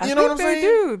 You know what I'm saying? They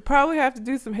do. Probably have to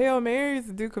do some Hail Marys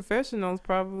to do confessionals,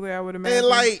 probably, I would imagine. And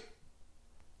like,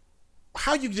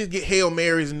 how you just get Hail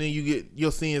Marys and then you get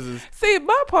your sins? See,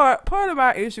 my part of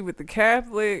my issue with the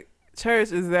Catholic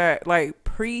Church is that like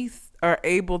priests are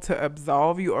able to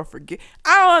absolve you or forgive.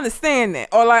 I don't understand that.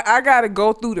 Or like, I gotta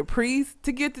go through the priest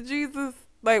to get to Jesus.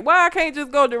 Like, why I can't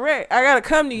just go direct? I gotta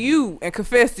come to you and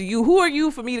confess to you. Who are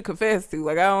you for me to confess to?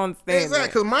 Like, I don't understand. Exactly,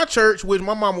 because my church, which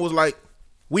my mama was like,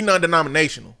 we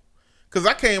non-denominational. Because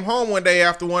I came home one day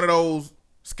after one of those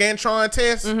Scantron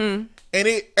tests, and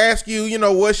it asked you, you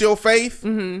know, what's your faith?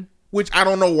 Which I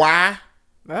don't know why.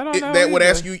 I don't know. That would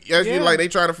ask you like they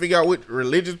trying to figure out what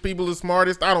religious people are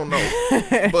smartest. I don't know.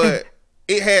 But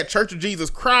it had Church of Jesus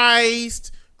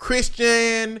Christ,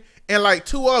 Christian, and like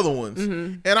two other ones.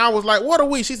 And I was like, what are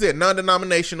we? She said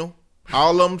non-denominational.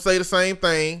 All of them say the same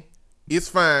thing. It's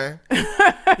fine.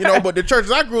 You know, but the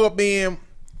churches I grew up in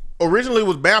originally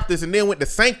was Baptist and then went to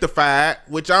Sanctified,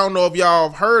 which I don't know if y'all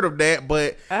have heard of that,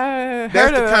 but that's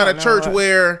the kind of church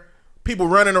where people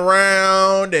running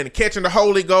around and catching the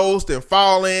Holy Ghost and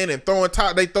falling and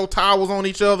they throw towels on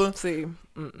each other. See,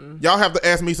 y'all have to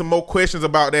ask me some more questions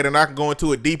about that and I can go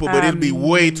into it deeper, but it'd be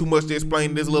way too much to explain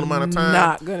in this little amount of time.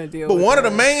 Not gonna deal with one that.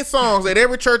 Of the main songs at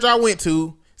every church I went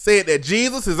to said that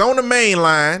Jesus is on the main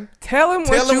line. Tell him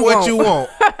what you want.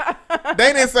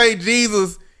 They didn't say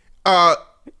Jesus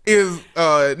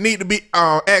need to be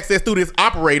accessed through this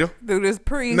operator, through this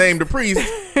priest named the priest.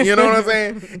 You know what I'm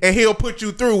saying? And he'll put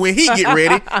you through when he get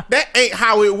ready. That ain't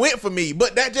how it went for me,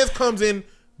 but that just comes in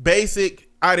basic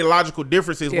ideological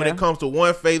differences when it comes to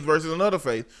one faith versus another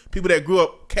faith. People that grew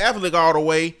up Catholic all the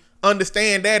way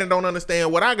understand that and don't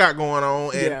understand what I got going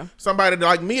on, and somebody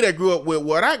like me that grew up with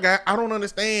what I got, I don't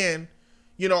understand,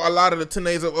 you know, a lot of the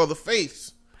tenets of other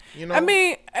faiths. You know? I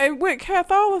mean, and with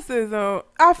Catholicism,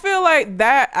 I feel like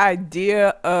that idea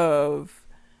of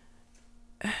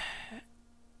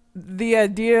what's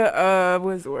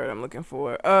the word I'm looking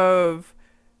for? Of,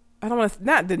 I don't want to,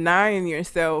 not denying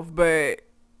yourself, but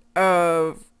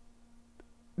of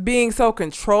being so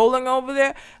controlling over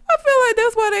that. I feel like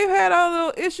that's why they've had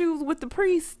all the issues with the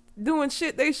priests doing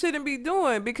shit they shouldn't be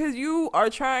doing, because you are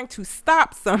trying to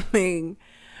stop something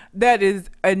that is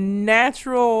a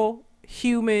natural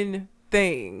human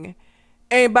thing,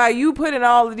 And by you putting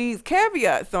all of these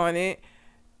caveats on it,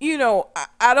 you know,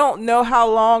 I don't know how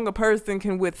long a person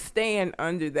can withstand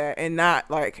under that and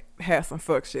not like have some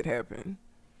fuck shit happen.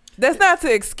 That's not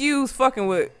to excuse fucking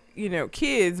with, you know,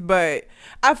 kids, but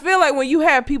I feel like when you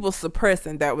have people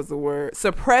suppressing, that was the word,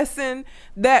 suppressing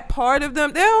that part of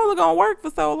them, they're only gonna work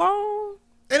for so long.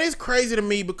 And it's crazy to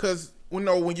me because, you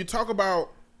know, when you talk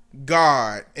about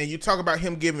God and you talk about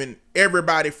him giving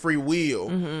everybody free will,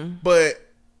 but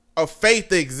a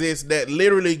faith exists that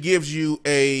literally gives you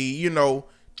a, you know,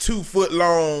 2-foot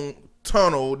long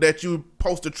tunnel that you're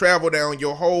supposed to travel down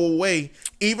your whole way,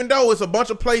 even though it's a bunch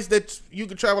of places that you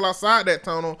can travel outside that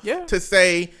tunnel, to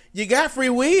say you got free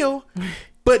will,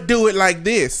 but do it like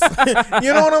this.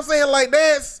 You know what I'm saying? Like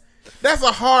that's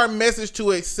a hard message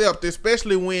to accept,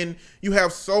 especially when you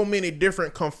have so many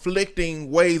different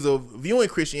conflicting ways of viewing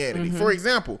Christianity. For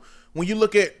example, when you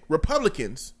look at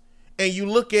Republicans and you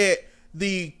look at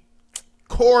the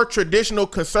core traditional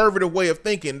conservative way of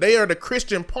thinking, they are the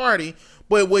Christian party,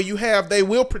 but where you have, they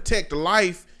will protect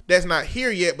life that's not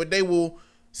here yet, but they will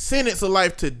sentence a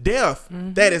life to death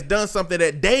that has done something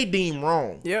that they deem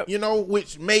wrong. You know,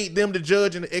 which made them the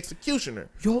judge and the executioner.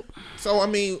 So I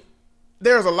mean,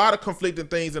 there's a lot of conflicting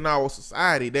things in our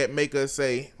society that make us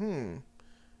say,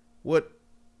 what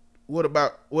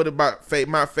about faith?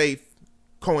 My faith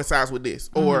coincides with this,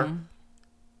 or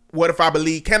what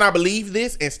if can I believe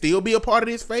this and still be a part of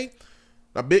this faith?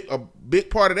 A big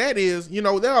part of that is, you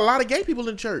know, there are a lot of gay people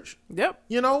in church.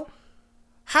 You know,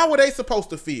 how are they supposed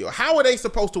to feel? How are they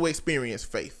supposed to experience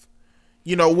faith?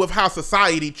 You know, with how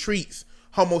society treats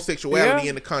homosexuality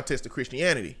in the context of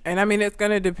Christianity. And I mean, it's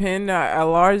going to depend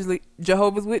largely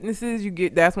Jehovah's Witnesses.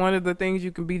 That's one of the things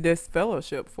you can be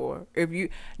disfellowship for. If you,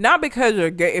 not because you're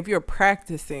gay, if you're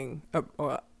practicing,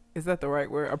 is that the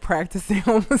right word? A practicing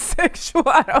homosexual?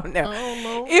 I don't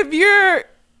know. If you're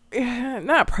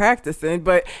not practicing,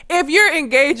 but if you're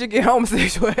engaging in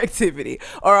homosexual activity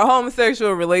or a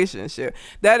homosexual relationship,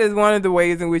 that is one of the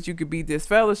ways in which you could be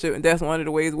disfellowship, and that's one of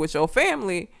the ways in which your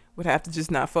family would have to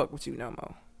just not fuck with you no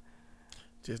more.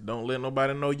 Just don't let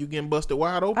nobody know you getting busted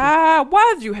wide open.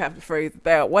 Why did you have to phrase it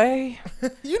that way?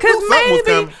 You knew something was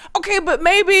coming. Okay, but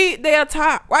maybe they're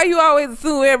top. Why you always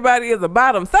assume everybody is a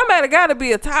bottom? Somebody got to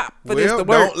be a top for this to work.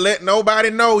 Don't let nobody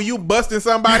know you busting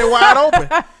somebody wide open.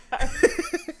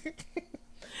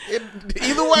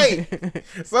 Either way,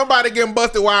 somebody getting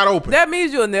busted wide open. That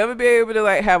means you'll never be able to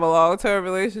like have a long-term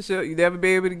relationship. You never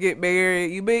be able to get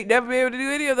married. You never be able to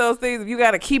do any of those things if you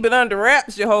got to keep it under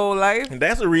wraps your whole life. And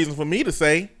that's a reason for me to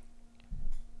say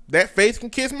that faith can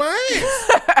kiss my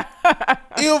ass.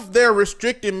 If they're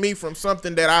restricting me from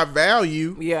something that I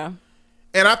value.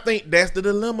 And I think that's the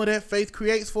dilemma that faith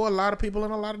creates for a lot of people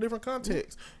in a lot of different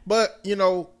contexts. But, you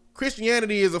know,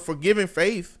 Christianity is a forgiving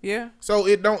faith. So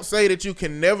it don't say that you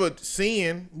can never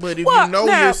sin, but if you know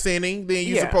you're sinning, then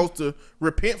you're supposed to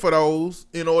repent for those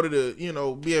in order to, you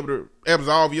know, be able to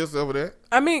absolve yourself of that.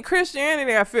 I mean,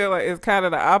 Christianity, I feel like, is kind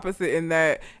of the opposite in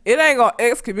that it ain't gonna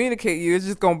excommunicate you. It's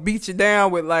just gonna beat you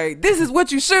down with like, this is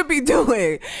what you should be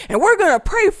doing, and we're gonna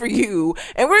pray for you,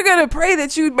 and we're gonna pray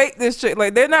that you make this shit.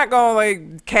 Like, they're not gonna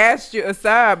like cast you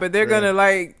aside, but they're gonna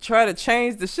like try to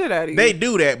change the shit out of you. They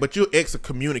do that, but you're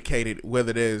excommunicated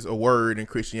whether there's a word in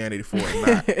Christianity for it or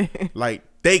not. Like,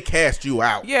 they cast you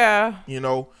out. You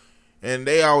know. And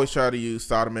they always try to use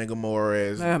Sodom and Gomorrah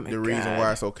as the reason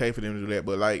why it's okay for them to do that.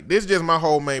 But, like, this is just my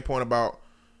whole main point about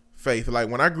faith. Like,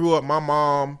 when I grew up, my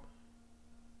mom...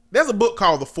 There's a book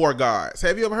called The Four Gods.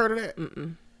 Have you ever heard of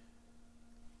that?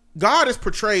 God is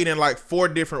portrayed in, like, 4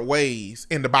 different ways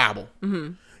in the Bible.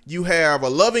 You have a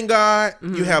loving God.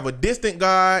 You have a distant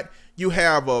God. You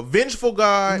have a vengeful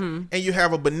God. And you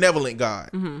have a benevolent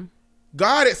God.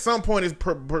 God, at some point, is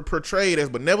portrayed as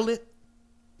benevolent,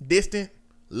 distant,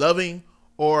 loving,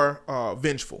 or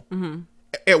vengeful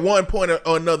at one point or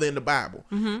another in the Bible.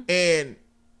 And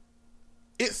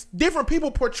it's different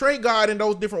people portray God in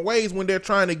those different ways when they're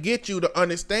trying to get you to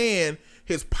understand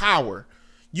his power.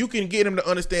 You can get him to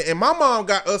understand. And my mom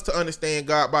got us to understand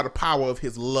God by the power of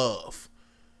his love,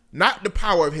 not the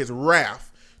power of his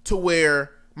wrath, to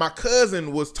where my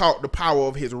cousin was taught the power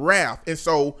of his wrath. And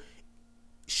so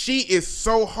she is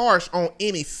so harsh on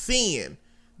any sin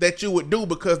that you would do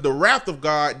because the wrath of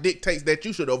God dictates that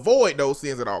you should avoid those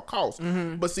sins at all costs.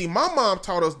 But see, my mom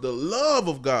taught us the love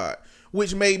of God,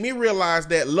 which made me realize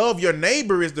that love your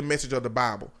neighbor is the message of the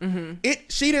Bible.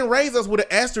 She didn't raise us with an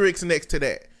asterisk next to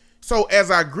that. So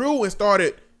as I grew and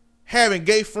started having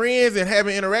gay friends and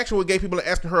having interaction with gay people and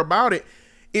asking her about it,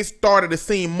 it started to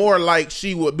seem more like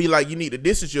she would be like, you need to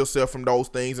distance yourself from those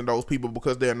things and those people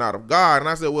because they're not of God. And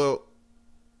I said, well,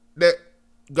 that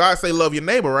God say love your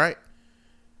neighbor, right?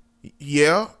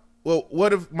 Yeah. Well,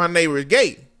 what if my neighbor is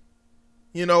gay?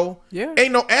 You know? Yeah.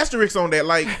 Ain't no asterisk on that.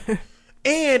 Like,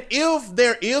 and if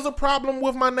there is a problem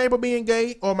with my neighbor being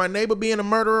gay or my neighbor being a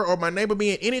murderer or my neighbor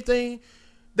being anything,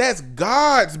 that's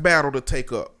God's battle to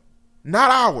take up,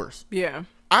 not ours. Yeah.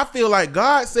 I feel like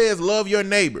God says love your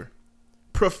neighbor.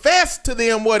 Profess to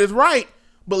them what is right,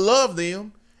 but love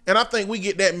them. And I think we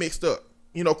get that mixed up.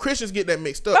 You know, Christians get that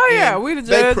mixed up. Oh, yeah. We the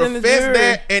judge and the They profess jury.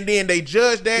 that, and then they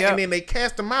judge that, Yep. and then they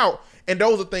cast them out. And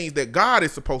those are things that God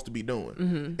is supposed to be doing.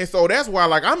 Mm-hmm. And so that's why,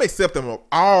 like, I'm accepting of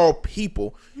all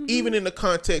people, even in the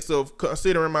context of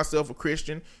considering myself a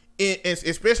Christian, and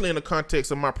especially in the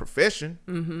context of my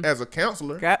profession as a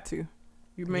counselor. Got to.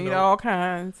 You meet know. all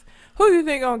kinds. Who you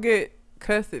think gonna get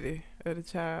custody of the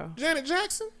child? Janet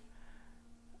Jackson.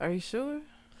 Are you sure?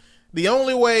 The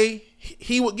only way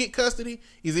he would get custody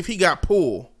is if he got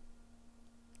pulled.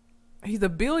 He's a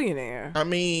billionaire. I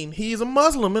mean, he's a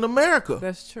Muslim in America.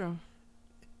 That's true.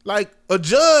 Like a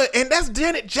judge, and that's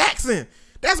Janet Jackson.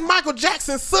 That's Michael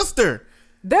Jackson's sister.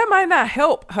 That might not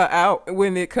help her out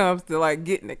when it comes to like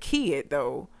getting a kid,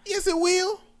 though. Yes, it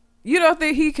will. You don't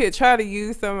think he could try to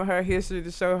use some of her history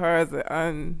to show her as an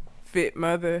unfit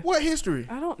mother? What history?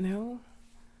 I don't know.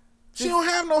 She don't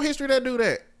have no history that do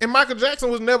that. And Michael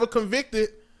Jackson was never convicted.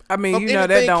 I mean, Of you know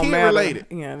that anything don't matter. kid-related.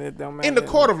 Yeah, that don't matter. In the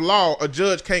court of law, a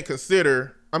judge can't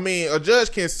consider. I mean, a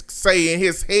judge can say in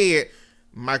his head,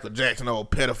 Michael Jackson,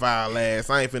 old pedophile ass.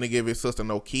 I ain't finna give his sister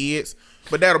no kids.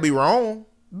 But that'll be wrong.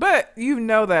 But you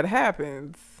know that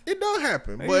happens. It does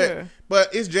happen. Yeah.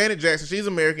 But it's Janet Jackson. She's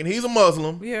American. He's a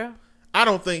Muslim. Yeah. I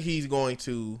don't think he's going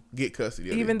to get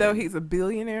custody of Even this though baby. he's a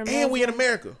billionaire. And we in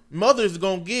America. Mothers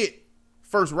gonna get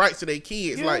first rights to their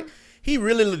kids. Yeah. Like, he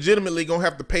really legitimately gonna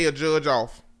have to pay a judge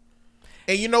off.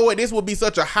 And you know what? This will be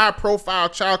such a high profile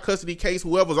child custody case.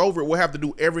 Whoever's over it will have to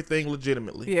do everything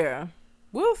legitimately. Yeah.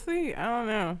 We'll see. I don't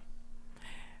know.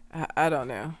 I don't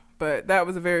know. But that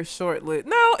was a very short-lived.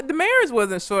 No, the marriage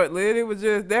wasn't short-lived. It was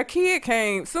just that kid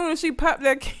came. Soon as she popped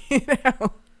that kid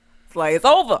out, it's like, it's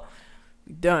over.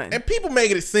 We done. And people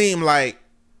make it seem like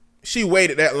she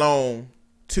waited that long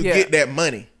to Yeah. get that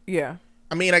money. Yeah.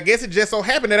 I mean, I guess it just so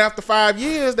happened that after 5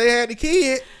 years they had the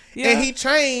kid, Yeah. and he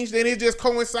changed, and it just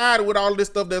coincided with all this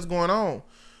stuff that's going on.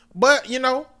 But you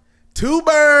know, 2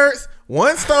 birds,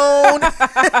 1 stone.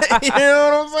 You know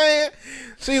what I'm saying?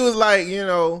 She was like, you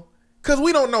know, because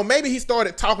we don't know. Maybe he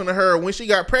started talking to her when she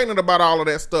got pregnant about all of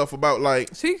that stuff about like,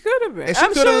 She could have been. and she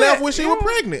I'm could have sure left that- when she yeah, was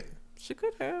pregnant. She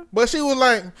could have. But she was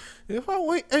like, if I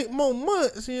wait 8 more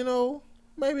months, you know,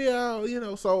 maybe I'll, you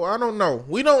know. So I don't know.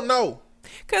 We don't know.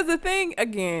 Because the thing,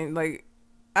 again, like,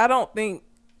 I don't think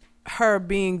her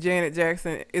being Janet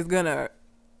Jackson is going to,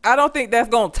 I don't think that's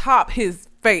going to top his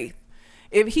faith.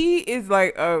 If he is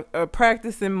like a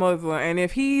practicing Muslim, and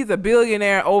if he's a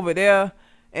billionaire over there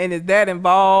and is that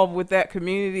involved with that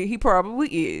community, he probably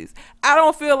is. I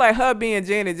don't feel like her being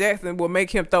Janet Jackson will make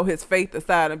him throw his faith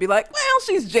aside and be like, well,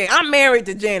 she's Janet. I'm married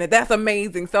to Janet. That's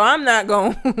amazing. So I'm not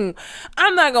going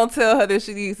to tell her that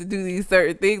she needs to do these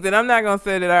certain things, and I'm not going to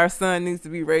say that our son needs to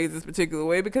be raised this particular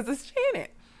way because it's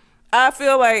Janet. I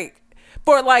feel like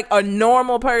for like a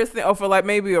normal person, or for like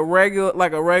maybe a regular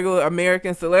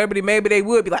American celebrity, maybe they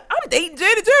would be like, I'm dating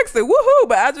Janet Jackson, woohoo!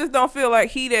 But I just don't feel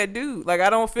like he that dude. Like, I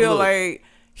don't feel like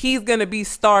he's gonna be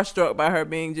starstruck by her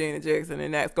being Janet Jackson,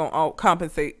 and that's gonna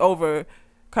compensate for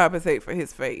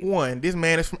his fate. 1, this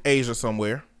man is from Asia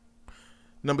somewhere.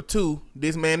 Number 2,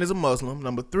 this man is a Muslim.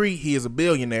 Number 3, he is a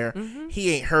billionaire.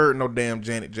 He ain't heard no damn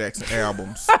Janet Jackson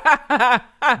albums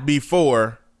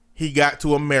before he got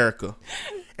to America.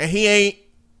 And he ain't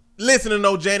listening to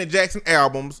no Janet Jackson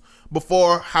albums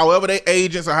before however they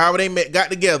agents or however they got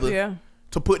together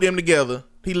to put them together.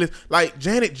 He like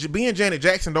being Janet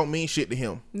Jackson don't mean shit to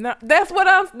him. No, that's what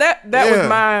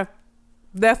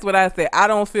that's what I said. I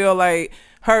don't feel like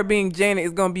her being Janet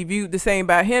is gonna be viewed the same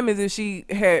by him as if she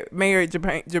had married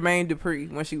Jermaine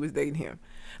Dupri when she was dating him.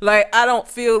 Like, I don't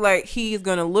feel like he's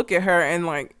gonna look at her and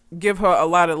like give her a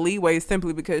lot of leeway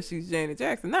simply because she's Janet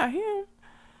Jackson. Not him.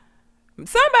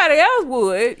 Somebody else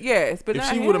would, yes, but if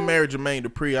not she him. would have married Jermaine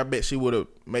Dupri, I bet she would have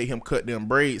made him cut them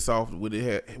braids off when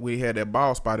he had that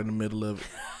bald spot in the middle of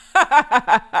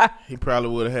it. He probably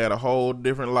would have had a whole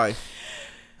different life.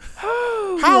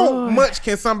 How much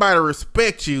can somebody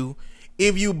respect you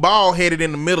if you bald headed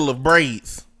in the middle of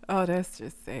braids? Oh, that's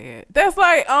just sad. That's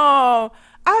like, I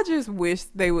just wish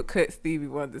they would cut Stevie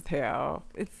Wonder's hair off.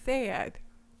 It's sad.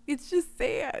 It's just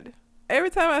sad.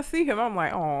 Every time I see him, I'm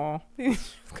like, oh.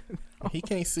 He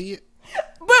can't see it.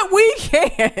 But we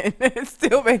can. It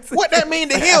still makes it What that mean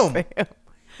to sad him? for him.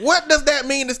 What does that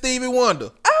mean to Stevie Wonder?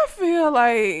 I feel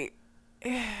like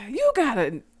you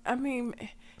gotta, I mean,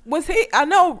 Was he? I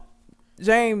know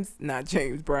not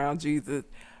James Brown, Jesus.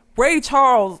 Ray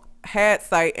Charles had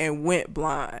sight and went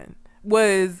blind.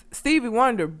 Was Stevie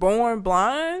Wonder born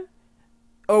blind?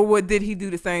 Or did he do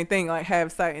the same thing, like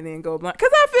have sight and then go blind?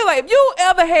 Because I feel like if you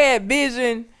ever had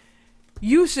vision,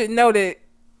 you should know that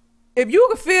if you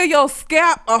can feel your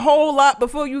scalp a whole lot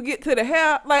before you get to the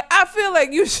hair, like I feel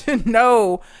like you should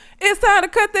know it's time to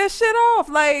cut that shit off.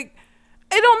 Like,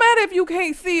 it don't matter if you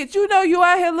can't see it. You know you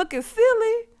out here looking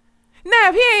silly. Now,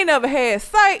 if he ain't never had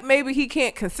sight, maybe he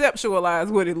can't conceptualize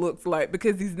what it looks like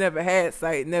because he's never had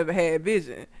sight, never had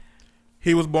vision.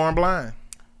 He was born blind.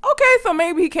 Okay, so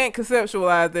maybe he can't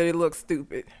conceptualize that it looks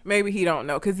stupid. Maybe he don't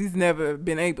know because he's never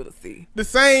been able to see. The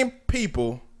same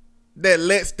people that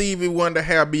let Stevie Wonder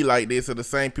hair be like this are the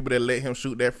same people that let him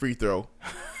shoot that free throw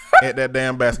at that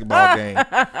damn basketball game.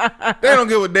 They don't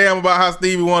give a damn about how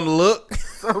Stevie Wonder look.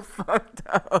 So fucked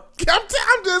up.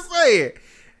 I'm just saying.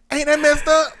 Ain't that messed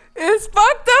up? It's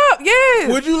fucked up,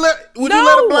 yes. Would you let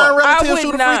a blind relative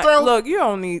shoot a free throw? Look, you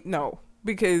don't need, no.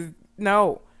 Because,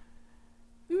 no.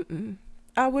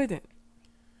 I wouldn't.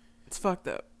 It's fucked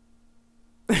up.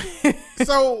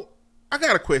 So, I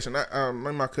got a question. Me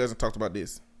and my cousin talked about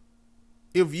this.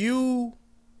 Do you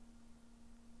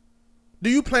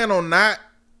plan on not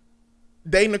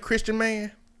dating a Christian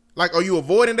man? Like, are you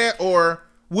avoiding that? Or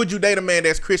would you date a man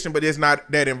that's Christian but is not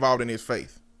that involved in his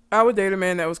faith? I would date a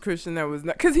man that was Christian that was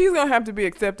not, because he's going to have to be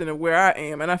accepting of where I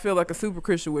am. And I feel like a super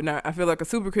Christian would not. I feel like a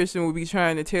super Christian would be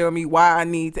trying to tell me why I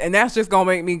need to, and that's just going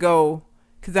to make me go,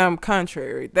 because I'm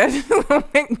contrary. That's just going to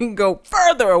make me go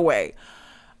further away.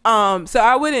 So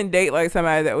I wouldn't date like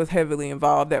somebody that was heavily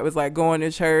involved, that was like going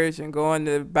to church and going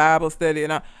to Bible study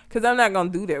and all, because I'm not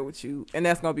going to do that with you. And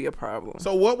that's going to be a problem.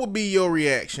 So what would be your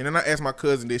reaction? And I asked my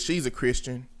cousin this. She's a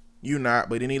Christian. You not,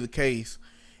 but in either case,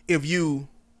 if you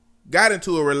got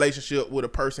into a relationship with a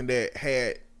person that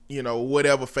had,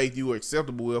 whatever faith you were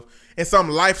acceptable with, and some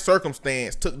life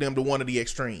circumstance took them to one of the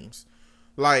extremes,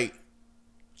 like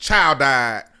child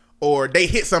died, or they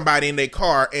hit somebody in their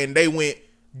car and they went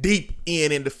deep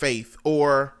into faith,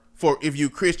 or for if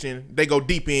you Christian, they go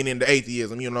deep into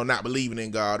atheism, not believing in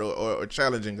God or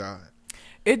challenging God.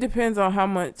 It depends on how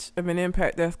much of an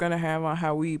impact that's going to have on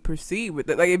how we proceed with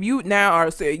it. Like if you now are,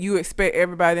 you expect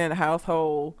everybody in the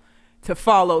household to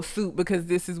follow suit because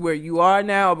this is where you are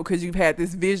now, because you've had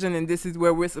this vision and this is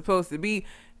where we're supposed to be,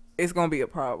 it's going to be a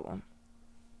problem.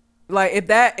 Like if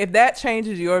that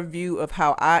changes your view of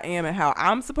how I am and how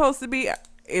I'm supposed to be,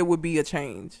 it would be a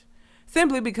change.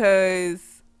 Simply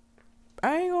because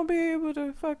I ain't going to be able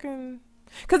to fucking...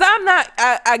 Because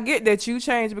I get that you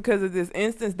changed because of this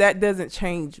instance. That doesn't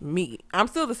change me. I'm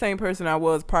still the same person I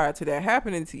was prior to that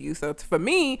happening to you. So for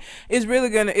me,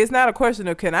 it's not a question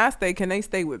of can they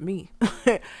stay with me?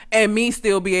 And me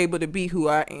still be able to be who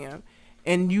I am.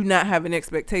 And you not have an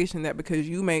expectation that because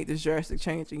you made this drastic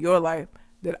change in your life,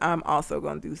 that I'm also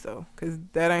going to do so. Because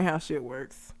that ain't how shit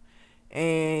works.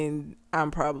 And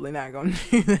I'm probably not going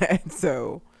to do that.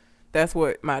 So that's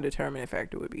what my determining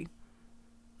factor would be.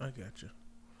 I got you.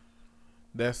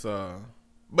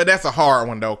 But that's a hard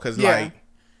one though, because like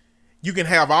you can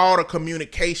have all the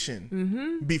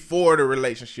communication before the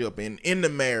relationship and in the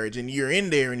marriage, and you're in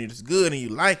there and it's good and you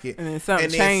like it, and then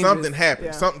something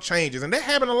happens, something changes, and that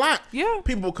happen a lot. Yeah,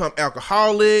 people become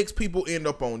alcoholics, people end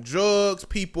up on drugs,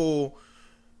 people,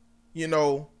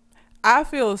 I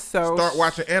feel so start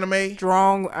watching anime.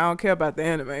 Strong. I don't care about the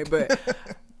anime, but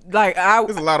like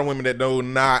there's a lot of women that do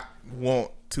not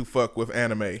want to fuck with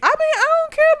anime. I mean, I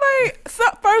don't care. Like,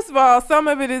 first of all, some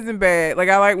of it isn't bad. Like,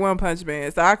 I like One Punch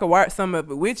Man, so I could watch some of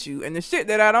it with you. And the shit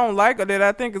that I don't like or that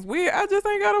I think is weird, I just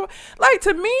ain't gotta. Like,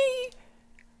 to me,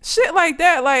 shit like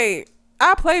that. Like,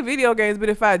 I play video games, but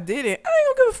if I didn't, I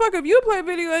ain't gonna give a fuck if you play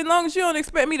video games as long as you don't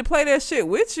expect me to play that shit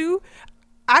with you.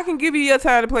 I can give you your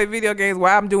time to play video games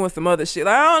while I'm doing some other shit.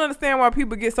 Like, I don't understand why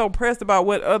people get so pressed about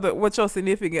what your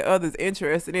significant other's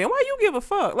interested in. Why you give a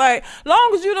fuck? Like,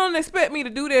 long as you don't expect me to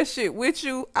do that shit with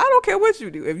you, I don't care what you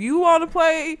do. If you want to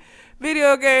play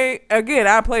video game, again,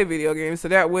 I play video games, so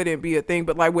that wouldn't be a thing.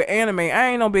 But like with anime, I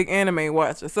ain't no big anime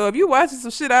watcher. So if you watching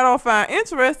some shit I don't find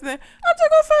interesting, I'm just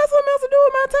gonna find something else to do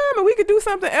with my time, and we could do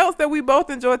something else that we both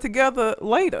enjoy together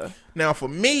later. Now, for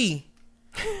me,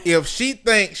 if she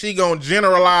thinks she gonna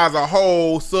generalize a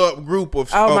whole subgroup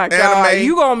of God, anime,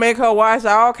 you gonna make her watch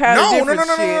all kinds of different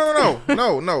shit.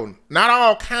 No, not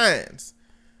all kinds,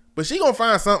 but she gonna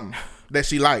find something that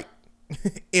she like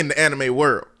in the anime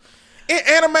world. In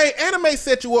anime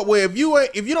set you up where if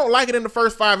you don't like it in the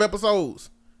first 5 episodes,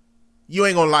 you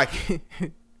ain't gonna like it.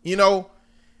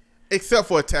 Except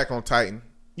for Attack on Titan,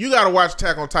 you gotta watch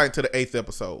Attack on Titan to the 8th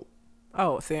episode.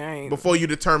 Oh, see, I ain't. Before you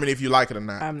determine if you like it or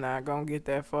not. I'm not gonna get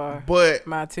that far. But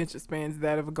my attention span is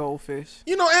that of a goldfish.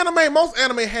 You know, most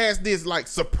anime has this like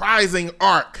surprising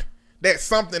arc that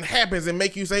something happens and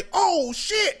make you say, "Oh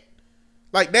shit!"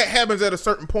 Like that happens at a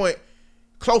certain point,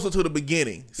 closer to the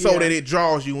beginning, so that it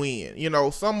draws you in. You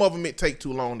know, some of them it take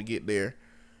too long to get there.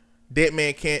 Dead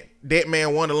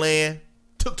Man Wonderland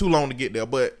took too long to get there,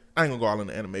 but I ain't gonna go all in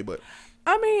the anime. But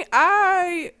I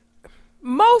mean,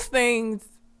 most things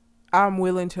I'm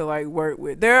willing to like work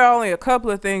with. There are only a couple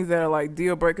of things that are like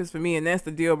deal breakers for me, and that's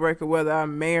the deal breaker whether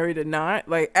I'm married or not.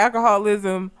 Like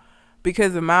alcoholism,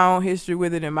 because of my own history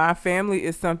with it in my family,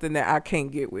 is something that I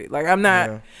can't get with. Like I'm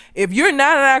not. If you're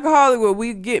not an alcoholic where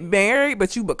we get married,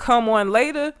 but you become one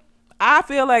later, I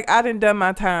feel like I done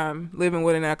my time living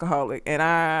with an alcoholic, and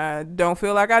I don't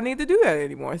feel like I need to do that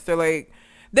anymore. So like,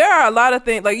 there are a lot of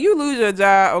things, like you lose your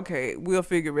job, okay, we'll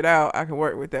figure it out. I can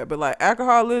work with that. But like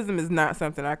alcoholism is not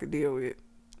something I could deal with.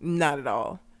 Not at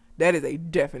all. That is a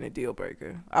definite deal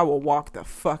breaker. I will walk the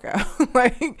fuck out.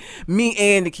 Like me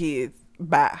and the kids,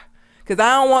 bye. Because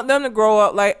I don't want them to grow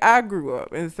up like I grew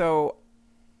up. And so,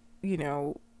 you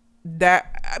know,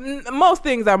 that most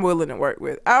things I'm willing to work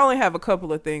with. I only have a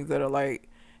couple of things that are like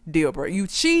deal breaker. You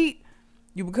cheat,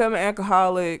 you become an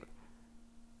alcoholic,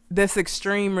 this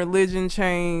extreme religion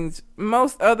change.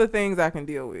 Most other things I can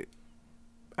deal with.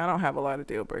 I don't have a lot of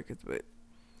deal breakers, but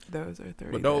those are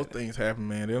three. But those things happen,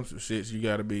 man. Them some shits you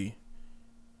gotta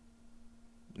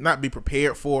not be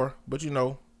prepared for. But you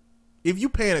know, if you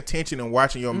paying attention and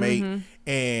watching your mate,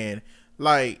 and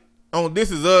like on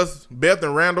This Is Us, Beth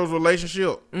and Randall's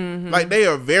relationship, like they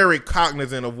are very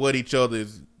cognizant of what each other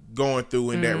is going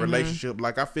through in that relationship.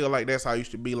 Like I feel like that's how you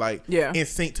should be, like in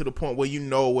sync to the point where you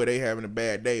know where they having a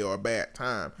bad day or a bad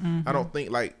time. I don't think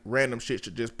like random shit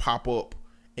should just pop up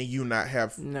and you not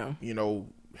have you know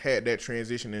had that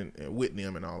transition and with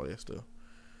them and all of that stuff.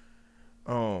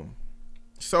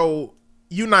 So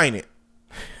United,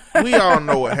 we all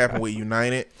know what happened with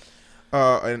United.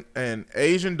 An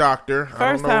Asian doctor.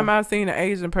 First time I've seen an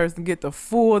Asian person get the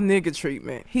full nigga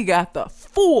treatment. He got the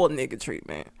full nigga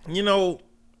treatment. You know,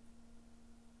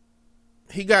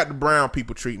 he got the brown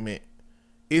people treatment.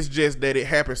 It's just that it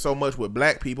happens so much with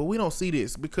black people. We don't see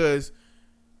this because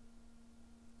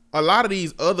a lot of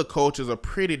these other cultures are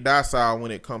pretty docile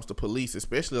when it comes to police,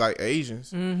 especially like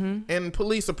Asians. And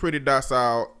police are pretty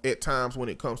docile at times when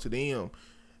it comes to them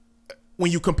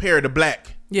when you compare the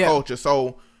black culture.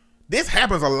 So this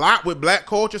happens a lot with black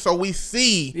culture. So we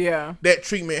see that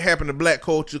treatment happen to black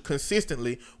culture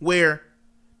consistently, where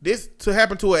this to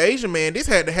happen to an Asian man, this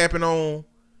had to happen on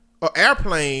an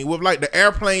airplane with like the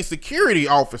airplane security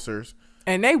officers.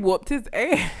 And they whooped his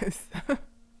ass.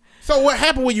 So what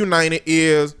happened with United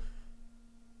is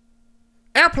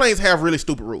airplanes have really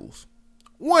stupid rules.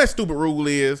 One stupid rule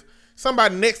is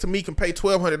somebody next to me can pay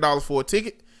 $1,200 for a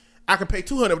ticket. I can pay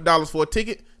 $200 for a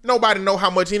ticket. Nobody know how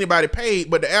much anybody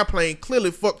paid, but the airplane clearly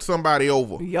fucked somebody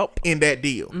over in that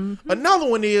deal. Another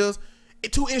one is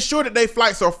to ensure that their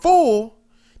flights are full,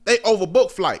 they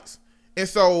overbook flights. And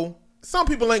so some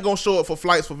people ain't going to show up for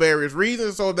flights for various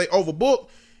reasons. So if they overbook,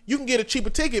 you can get a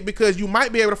cheaper ticket because you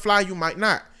might be able to fly, you might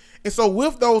not. And so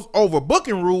with those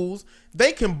overbooking rules,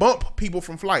 they can bump people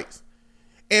from flights.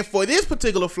 And for this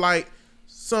particular flight,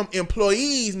 some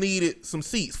employees needed some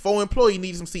seats. 4 employees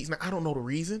needed some seats. Now, I don't know the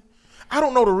reason. I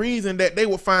don't know the reason that they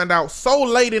would find out so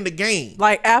late in the game.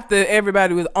 Like after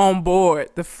everybody was on board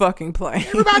the fucking plane.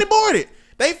 Everybody boarded.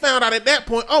 They found out at that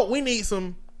point, oh, we need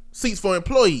some seats for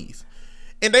employees.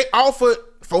 And they offered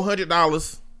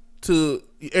 $400 to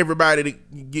everybody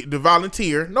to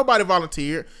volunteer. Nobody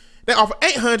volunteered. They offered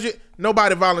 $800.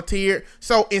 Nobody volunteered.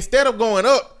 So instead of going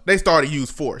up, they started to use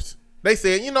force. They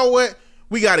said, you know what?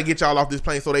 We got to get y'all off this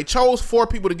plane. So they chose 4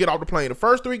 people to get off the plane. The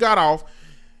first 3 got off.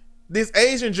 This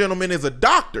Asian gentleman is a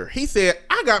doctor. He said,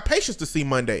 I got patients to see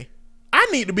Monday. I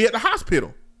need to be at the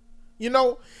hospital. You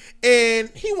know? And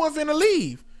he wasn't finna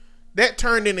leave. That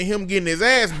turned into him getting his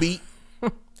ass beat.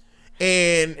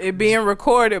 And it being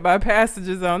recorded by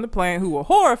passengers on the plane who were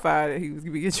horrified that he was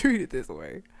being treated this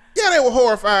way. Yeah, they were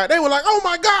horrified. They were like, oh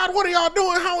my God, what are y'all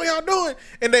doing? How are y'all doing?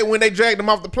 And when they dragged them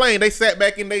off the plane, they sat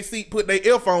back in their seat, put their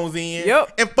earphones in,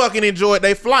 and fucking enjoyed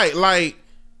their flight. Like,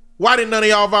 why didn't none of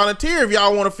y'all volunteer if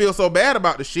y'all want to feel so bad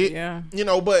about the shit? Yeah. You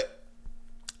know, but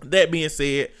that being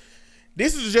said,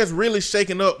 this is just really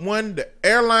shaking up, the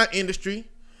airline industry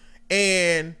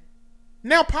and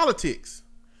now politics.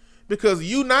 Because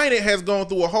United has gone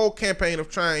through a whole campaign of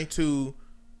trying to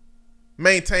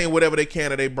maintain whatever they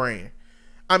can of their brand.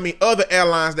 I mean, other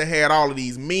airlines that had all of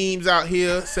these memes out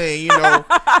here saying, you know,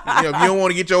 if you don't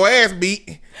want to get your ass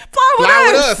beat,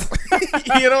 fly with us.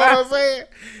 You know what I'm saying?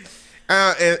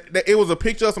 And it was a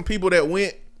picture of some people that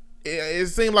went. It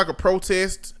seemed like a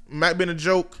protest. Might have been a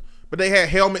joke, but they had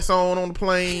helmets on the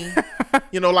plane.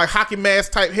 Like hockey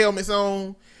mask type helmets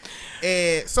on.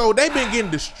 And so they've been getting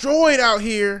destroyed out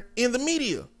here in the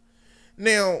media.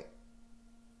 Now,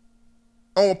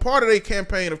 on part of their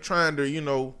campaign of trying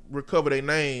to, recover their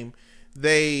name,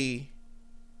 they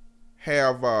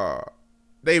have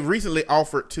they recently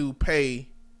offered to pay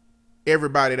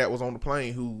everybody that was on the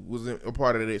plane who was a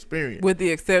part of the experience. With the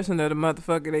exception of the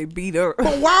motherfucker they beat up.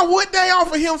 But why would they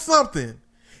offer him something?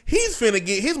 He's finna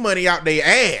get his money out their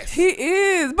ass. He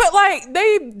is. But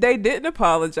they didn't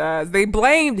apologize. They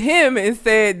blamed him and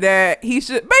said that he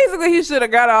should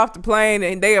have got off the plane,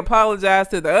 and they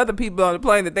apologized to the other people on the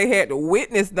plane that they had to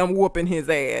witness them whooping his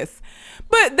ass.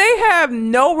 But they have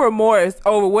no remorse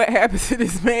over what happened to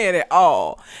this man at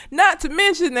all. Not to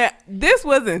mention that this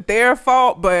wasn't their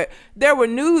fault, but there were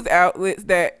news outlets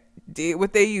that did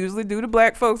what they usually do to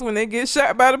black folks when they get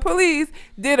shot by the police,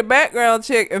 did a background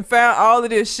check and found all of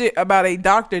this shit about a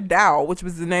Dr. Dow, which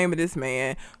was the name of this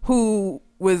man, who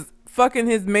was fucking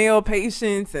his male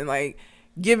patients and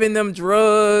giving them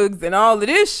drugs and all of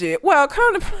this shit. Well,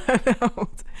 kind of find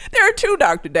out there are two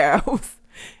Dr. Dows.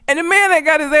 And the man that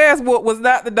got his ass whooped was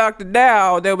not the Dr.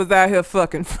 Dow that was out here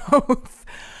fucking folks.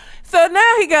 So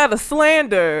now he got a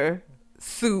slander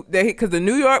suit because the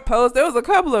New York Post, there was a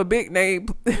couple of big name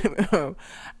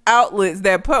outlets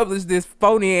that published this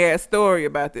phony ass story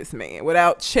about this man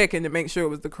without checking to make sure it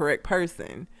was the correct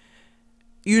person.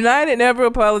 United never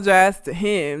apologized to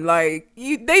him.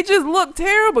 They just look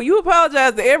terrible. You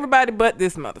apologize to everybody but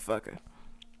this motherfucker.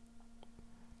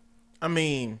 I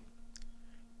mean,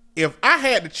 if I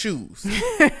had to choose,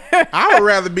 I would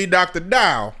rather be Dr.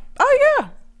 Dow. Oh yeah.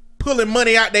 Pulling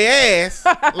money out their ass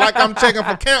like I'm checking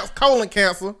for colon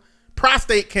cancer,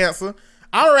 prostate cancer.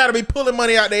 I'd rather be pulling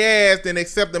money out their ass than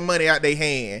accepting money out their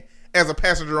hand as a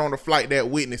passenger on the flight that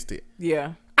witnessed it.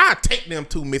 Yeah. I'd take them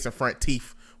two missing front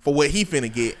teeth for what he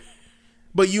finna get.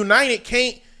 But United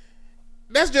can't.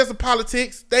 That's just the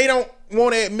politics. They don't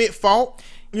want to admit fault,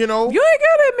 You ain't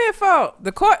gotta admit fault.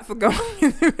 The courts are going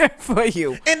to do that for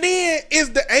you. And then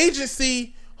is the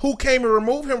agency who came and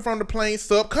removed him from the plane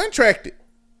subcontracted?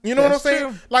 You know That's what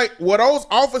I'm saying? true. Were those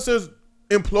officers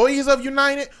employees of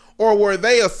United, or were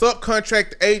they a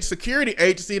subcontract security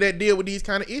agency that deal with these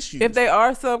kind of issues? If they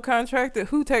are subcontracted,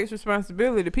 who takes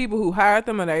responsibility? The people who hired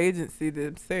them or the agency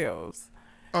themselves?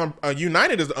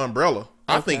 United is the umbrella. Okay.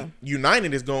 I think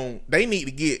United is they need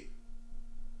to get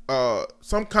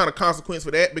some kind of consequence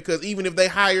for that, because even if they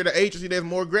hired an agency that's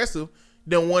more aggressive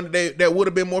than one that would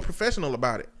have been more professional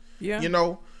about it. Yeah.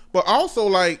 But also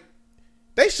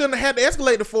they shouldn't have had to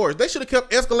escalate the force. They should have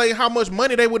kept escalating how much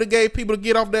money they would have gave people to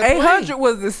get off that plane. $800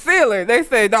 was the ceiling. They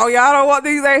said, "No, y'all don't want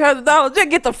these $800. Just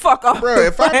get the fuck off." Bro,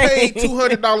 if I paid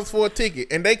 $200 for a ticket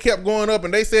and they kept going up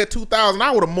and they said $2,000, I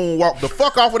would have moonwalked the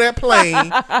fuck off of that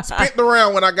plane, spent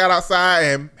around when I got outside,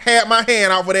 and had my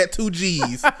hand off of that 2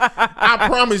 G's. I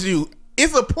promise you,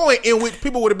 it's a point in which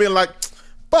people would have been like,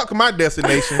 "Fuck my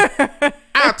destination.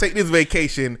 I'll take this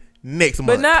vacation next month."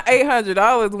 But not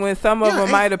 $800 when some of them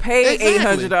might have paid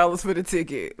exactly. $800 for the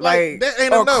ticket, that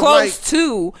ain't or enough. close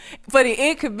to. For the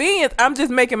inconvenience, I'm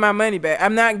just making my money back.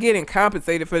 I'm not getting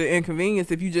compensated for the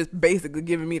inconvenience if you just basically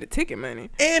giving me the ticket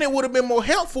money. And it would have been more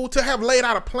helpful to have laid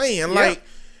out a plan.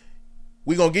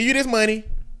 We're gonna give you this money.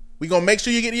 We're gonna make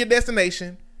sure you get to your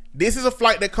destination. This is a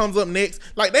flight that comes up next.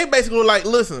 They basically were like,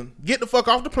 "Listen, get the fuck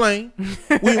off the plane.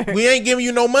 we ain't giving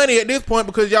you no money at this point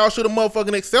because y'all should have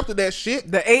motherfucking accepted that shit.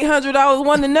 The $800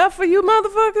 wasn't enough for you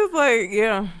motherfuckers?"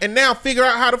 Yeah. And now figure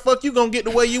out how the fuck you gonna get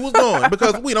the way you was going,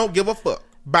 because we don't give a fuck.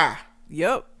 Bye.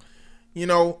 Yep.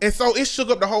 And so it shook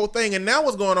up the whole thing. And now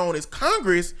what's going on is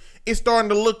Congress is starting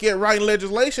to look at writing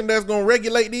legislation that's gonna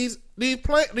regulate these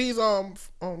airlines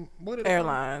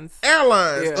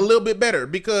a little bit better,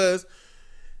 because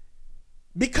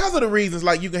of the reasons,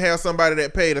 you can have somebody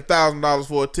that paid $1,000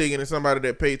 for a ticket and somebody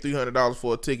that paid $300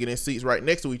 for a ticket in seats right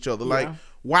next to each other. Yeah.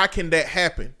 Why can that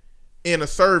happen in a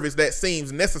service that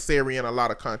seems necessary in a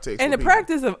lot of contexts? And the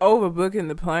practice of overbooking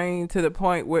the plane to the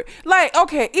point where,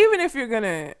 okay, even if you're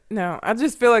gonna, no, I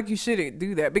just feel like you shouldn't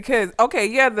do that, because, okay,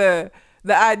 yeah, the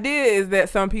idea is that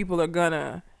some people are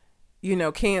gonna,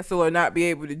 cancel or not be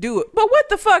able to do it. But what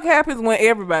the fuck happens when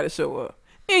everybody show up?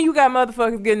 And you got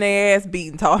motherfuckers getting their ass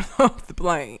beaten tossed off the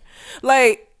plane.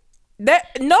 That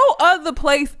no other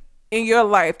place in your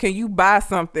life can you buy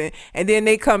something and then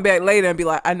they come back later and be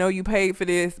like, I know you paid for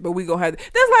this, but we gonna have to.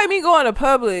 That's like me going to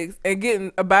Publix and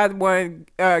getting a buy one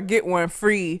get one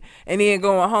free, and then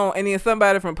going home and then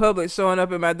somebody from Publix showing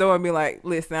up at my door and be like,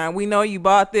 listen, we know you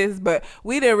bought this, but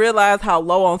we didn't realize how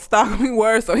low on stock we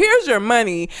were, so here's your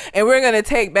money and we're gonna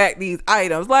take back these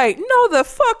items. Like, no the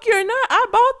fuck you're not. I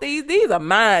bought these are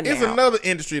mine now. It's another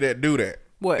industry that do that.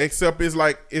 What? Except it's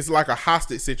like a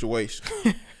hostage situation.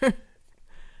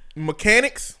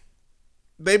 Mechanics,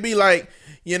 they be like,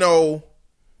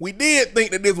 we did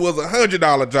think that this was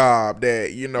 $100 job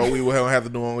that we will have to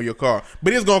do on your car,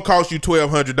 but it's gonna cost you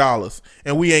 $1,200,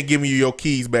 and we ain't giving you your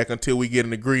keys back until we get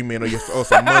an agreement or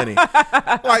some money.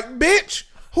 Like, bitch,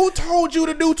 who told you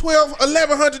to do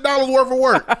 $1,100 worth of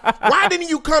work? Why didn't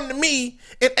you come to me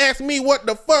and ask me what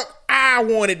the fuck I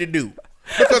wanted to do?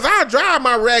 Because I drive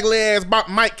my regular ass,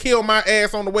 might kill my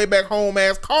ass on the way back home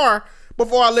ass car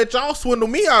before I let y'all swindle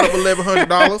me out of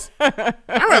 $1,100. I'd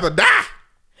rather die.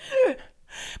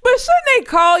 But shouldn't they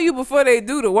call you before they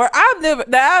do the work? I've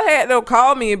had them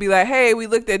call me and be like, hey, we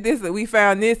looked at this and we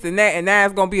found this and that, and now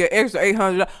it's going to be an extra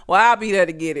 $800. Well, I'll be there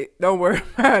to get it. Don't worry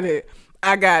about it.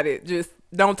 I got it. Just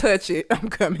don't touch it. I'm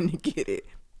coming to get it.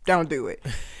 Don't do it.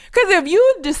 Because if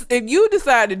you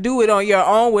decide to do it on your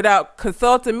own without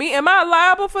consulting me, am I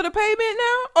liable for the payment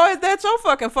now? Or is that your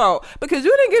fucking fault? Because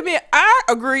you didn't give me, I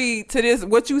agreed to this,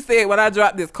 what you said when I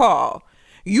dropped this call.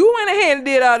 You went ahead and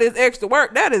did all this extra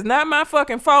work. That is not my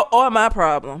fucking fault or my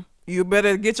problem. You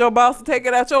better get your boss to take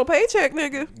it out your paycheck,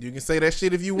 nigga. You can say that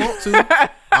shit if you want to.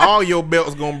 All your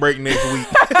belts gonna break next week.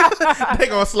 They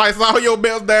gonna slice all your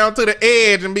belts down to the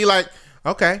edge and be like,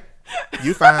 okay.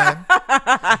 You fine.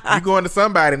 You going to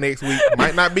somebody next week.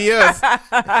 Might not be us.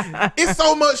 It's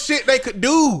so much shit they could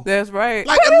do. That's right.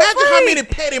 Like, imagine how many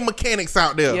petty mechanics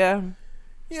out there. Yeah.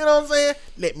 You know what I'm saying?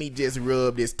 Let me just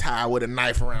rub this tire with a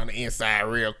knife around the inside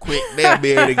real quick. They'll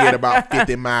be able to get about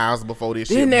 50 miles before this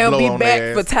shit blow on their ass. Then they'll be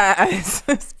back for tires.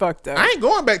 It's fucked up. I ain't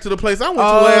going back to the place I went to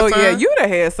last time. Oh, yeah. You done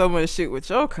had so much shit with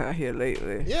your car here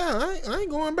lately. Yeah, I ain't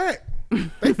going back.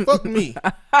 They fucked me.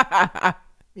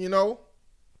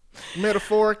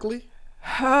 Metaphorically.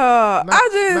 Not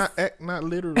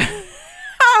literally.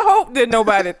 I hope that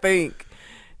nobody think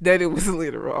that it was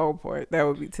literal on part. That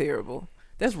would be terrible.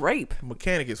 That's rape.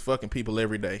 Mechanic is fucking people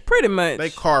every day. Pretty much. They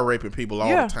car raping people all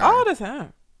the time.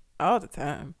 All the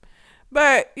time.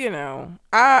 But,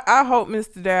 I hope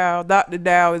Dr.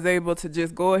 Dow is able to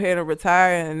just go ahead and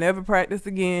retire and never practice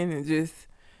again and just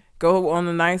go on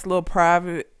a nice little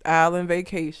private island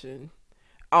vacation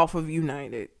off of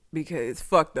United. Because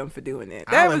fuck them for doing that.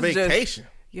 That Island was vacation.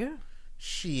 Yeah.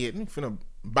 Shit, you finna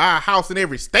buy a house in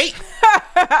every state.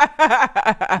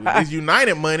 With this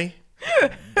United money,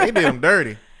 they did them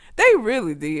dirty. They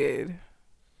really did.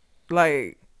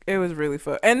 Like, it was really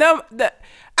fun. And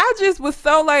I just was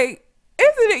so like,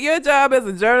 isn't it your job as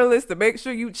a journalist to make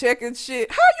sure you checking shit?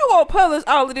 How you gonna publish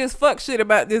all of this fuck shit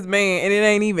about this man and it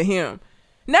ain't even him?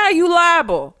 Now you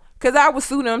liable. Because I would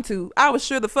sue them too. I was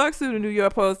sure the fuck sue the New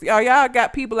York Post. Y'all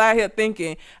got people out here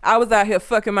thinking I was out here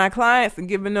fucking my clients and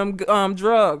giving them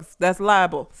drugs. That's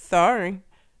liable. Sorry.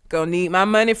 Gonna need my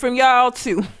money from y'all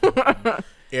too.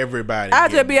 Everybody. I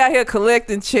just be out here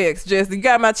collecting checks. You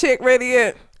got my check ready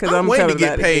yet? Because I'm waiting to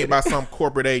get paid by some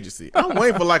corporate agency. I'm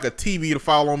waiting for like a TV to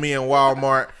fall on me in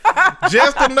Walmart.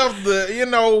 Just enough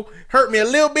to, hurt me a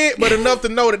little bit, but enough to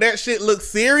know that shit looks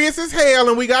serious as hell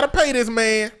and we got to pay this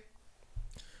man.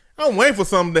 I'm waiting for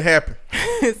something to happen.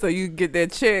 So you get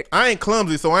that check. I ain't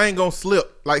clumsy, so I ain't gonna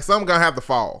slip. Like, something gonna have to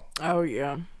fall. Oh,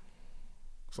 yeah.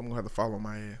 Something gonna have to fall on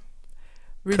my ass.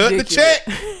 Ridiculous. Cut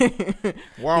the check.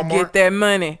 Walmart. You get that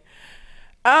money.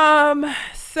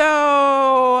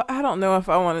 So I don't know if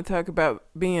I want to talk about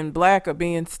being black or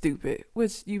being stupid.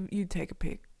 Which you take a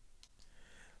pick.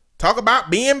 Talk about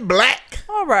being black.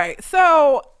 All right.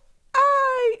 So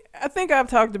I think I've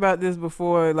talked about this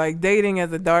before. Like, dating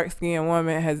as a dark-skinned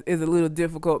woman is a little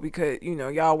difficult because,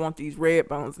 y'all want these red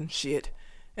bones and shit.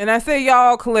 And I say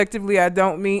y'all collectively. I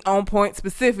don't mean On Point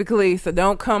specifically, so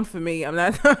don't come for me. I'm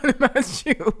not talking about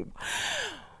you.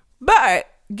 But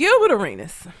Gilbert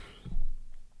Arenas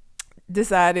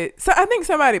decided, so I think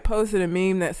somebody posted a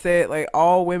meme that said like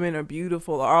all women are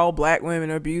beautiful or all black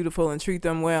women are beautiful and treat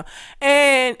them well,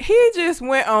 and he just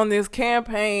went on this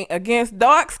campaign against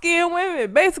dark-skinned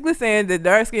women, basically saying that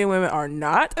dark-skinned women are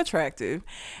not attractive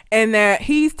and that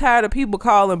he's tired of people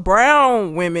calling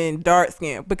brown women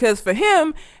dark-skinned, because for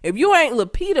him, if you ain't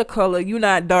Lupita color, you're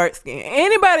not dark-skinned.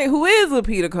 Anybody who is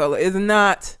Lupita color is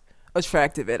not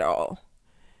attractive at all.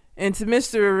 And to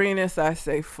Mr. Arenas, I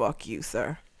say fuck you,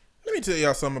 sir. Let me tell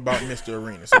y'all something about Mr.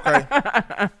 Arenas, okay?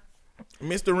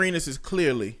 Mr. Arenas is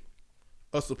clearly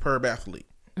a superb athlete.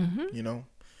 You know,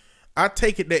 I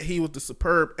take it that he was the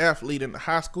superb athlete in the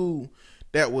high school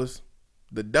that was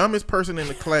the dumbest person in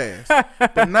the class,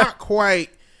 but not quite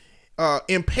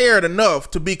impaired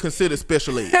enough to be considered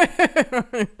special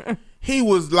ed. He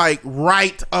was like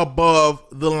right above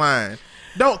the line.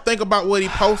 Don't think about what he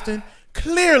posting.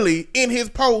 Clearly in his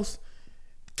post,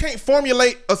 can't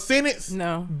formulate a sentence.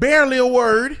 No. Barely a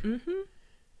word.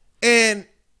 And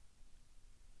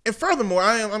furthermore,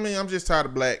 I'm just tired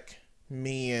of black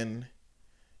men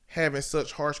having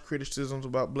such harsh criticisms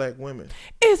about black women.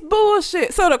 It's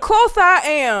bullshit. So the closer I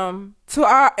am to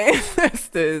our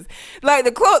ancestors, like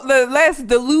the less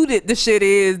diluted the shit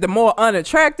is, the more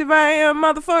unattractive I am,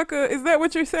 motherfucker. Is that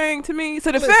what you're saying to me?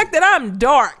 So the fact that I'm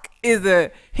dark is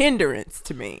a hindrance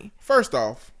to me. First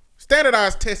off,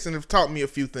 standardized testing have taught me a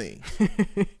few things.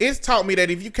 It's taught me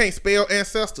that if you can't spell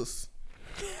ancestors,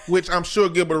 which I'm sure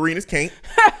Gilbert Arenas can't,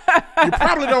 you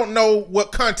probably don't know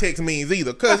what context means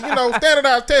either. Because,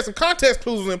 standardized testing, context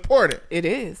clues is important. It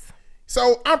is.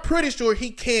 So I'm pretty sure he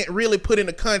can't really put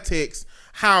into context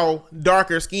how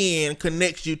darker skin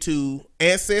connects you to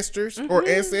ancestors or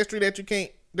ancestry that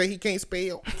he can't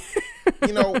spell.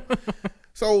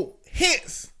 So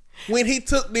hence, when he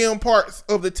took them parts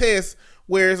of the test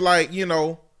where it's like,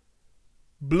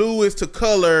 blue is to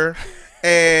color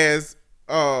as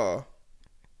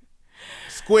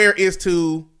square is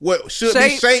to what should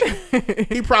be shape,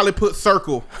 he probably put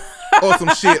circle or some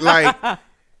shit like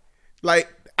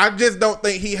I just don't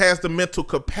think he has the mental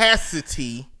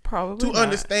capacity to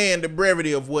understand the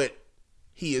brevity of what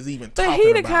he is even talking about. But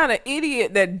he the kind of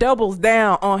idiot that doubles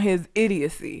down on his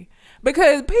idiocy,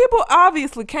 because people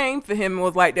obviously came for him and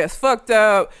was like, that's fucked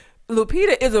up.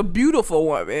 Lupita is a beautiful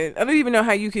woman. I don't even know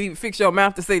how you can even fix your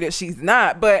mouth to say that she's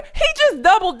not, but he just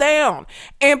doubled down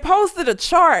and posted a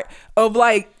chart of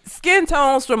like skin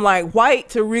tones from like white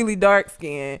to really dark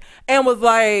skin and was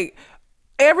like,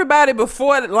 everybody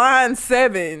before line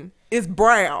 7 is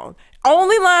brown.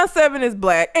 Only line 7 is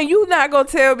black. And you not gonna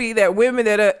tell me that women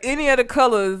that are any of the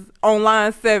colors on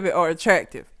line 7 are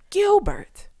attractive.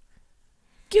 Gilbert,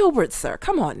 sir,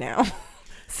 come on now.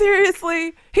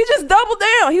 Seriously, he just doubled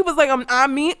down. He was like,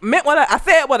 meant what I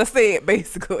said. What I said,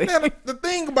 basically. Now, the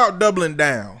thing about doubling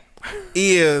down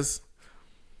is,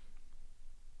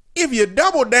 if you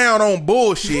double down on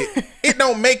bullshit, it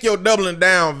don't make your doubling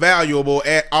down valuable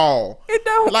at all. It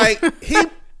don't. Like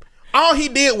all he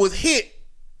did was hit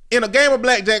in a game of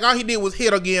blackjack. All he did was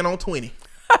hit again on 20.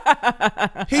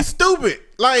 He's stupid.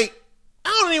 Like,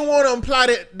 I don't even want to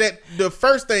imply that the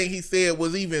first thing he said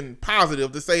was even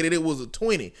positive to say that it was a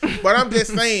 20. But I'm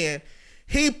just saying,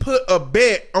 he put a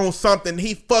bet on something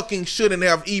he fucking shouldn't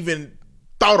have even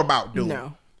thought about doing.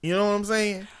 No. You know what I'm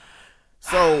saying?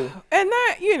 So. And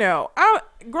that, I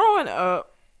growing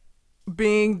up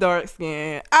being dark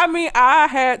skinned, I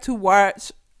had to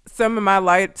watch some of my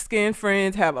light skinned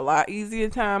friends have a lot easier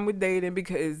time with dating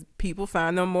because people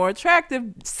find them more attractive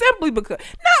simply because,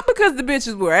 not because the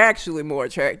bitches were actually more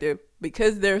attractive,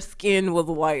 because their skin was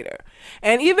lighter.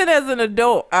 And even as an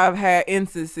adult, I've had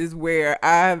instances where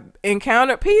I've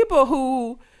encountered people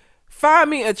who find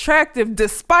me attractive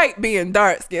despite being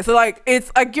dark skinned. So like,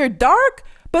 it's like you're dark,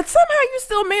 but somehow you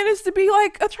still manage to be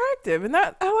like attractive. And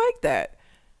I like that.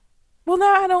 Well,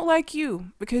 now I don't like you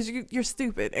because you're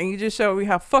stupid and you just showed me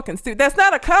how fucking stupid. That's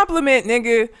not a compliment,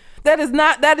 nigga. That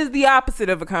is the opposite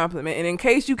of a compliment. And in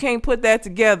case you can't put that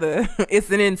together,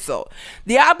 it's an insult.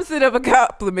 The opposite of a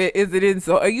compliment is an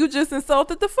insult. Or you just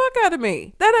insulted the fuck out of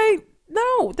me.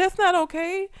 That's not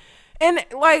okay. And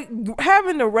like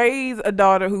having to raise a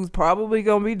daughter who's probably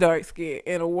going to be dark skinned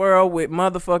in a world with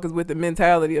motherfuckers with the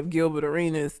mentality of Gilbert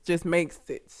Arenas just makes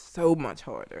it so much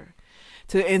harder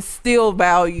to instill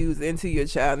values into your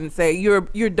child and say,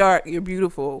 you're dark, you're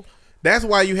beautiful. That's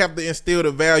why you have to instill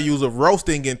the values of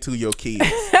roasting into your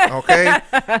kids. Okay?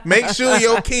 Make sure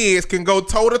your kids can go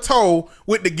toe to toe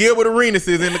with the Gilbert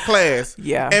Arenases in the class.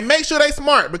 Yeah. And make sure they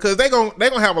smart, because they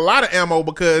gonna have a lot of ammo,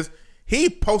 because he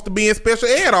supposed to be in special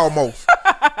ed almost.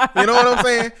 You know what I'm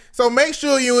saying? So make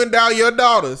sure you endow your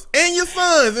daughters and your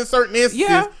sons in certain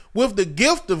instances with the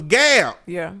gift of gab.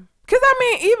 Yeah. Because,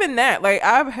 even that, like,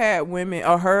 I've had women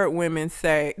or heard women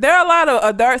say, there are a lot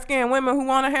of dark-skinned women who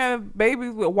want to have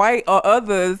babies with white or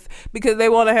others because they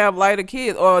want to have lighter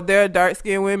kids, or there are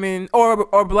dark-skinned women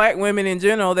or black women in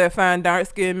general that find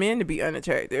dark-skinned men to be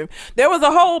unattractive. There was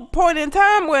a whole point in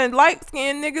time when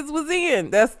light-skinned niggas was in.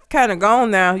 That's kind of gone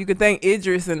now. You could thank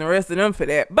Idris and the rest of them for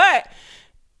that. But,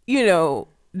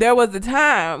 there was a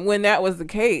time when that was the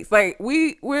case. Like,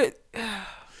 we're...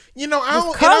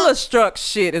 this color struck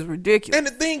shit is ridiculous. And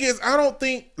the thing is, I don't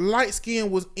think light skin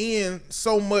was in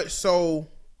so much so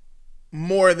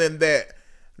more than that,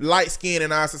 light skin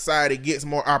in our society gets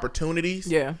more opportunities.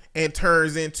 Yeah. And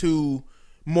turns into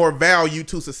more value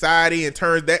to society, and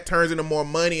turns into more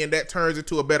money, and that turns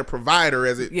into a better provider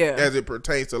as it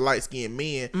pertains to light skinned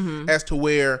men. Mm-hmm. As to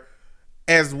where,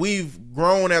 as we've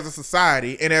grown as a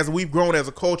society and as we've grown as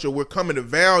a culture, we're coming to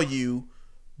value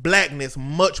blackness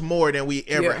much more than we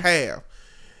ever have,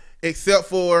 except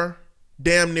for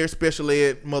damn near special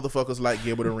ed motherfuckers like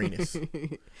Gilbert Arenas.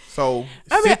 So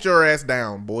sit your ass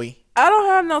down, boy. I don't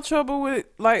have no trouble with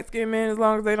light skinned men as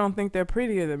long as they don't think they're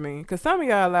prettier than me. Cause some of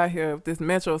y'all out here with this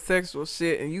metrosexual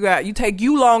shit, and you take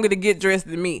you longer to get dressed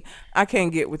than me. I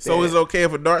can't get with that. So it's okay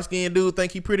if a dark skinned dude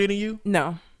think he prettier than you?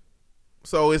 No.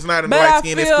 So it's not a light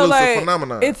skin exclusive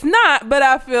phenomenon. It's not, but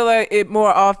I feel like it more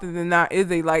often than not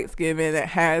is a light skinned man that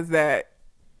has that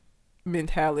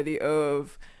mentality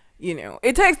of, you know,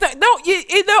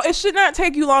 it should not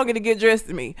take you longer to get dressed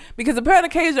than me, because upon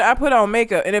occasion I put on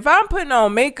makeup, and if I'm putting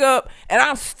on makeup and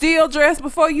I'm still dressed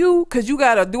before you, because you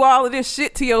gotta do all of this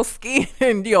shit to your skin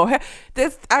and your hair,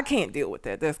 I can't deal with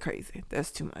that. That's crazy. That's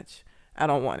too much. I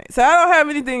don't want it. So I don't have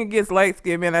anything against light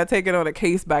skinned men. I take it on a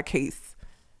case by case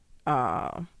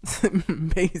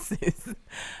basis.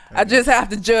 I just have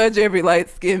to judge every light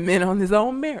skinned man on his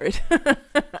own merit.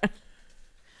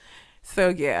 So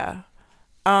yeah.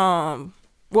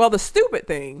 Well, the stupid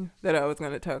thing that I was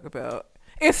going to talk about,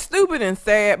 it's stupid and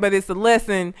sad, but it's a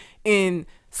lesson in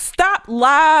stop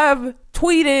live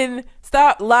tweeting,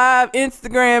 stop live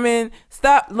Instagramming,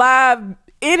 stop live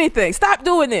anything. Stop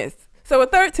doing this. So a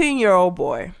 13-year-old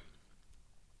boy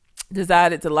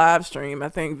decided to live stream, I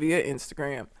think via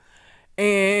Instagram,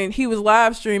 and he was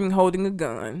live streaming holding a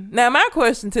gun. Now, my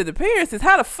question to the parents is,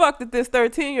 how the fuck did this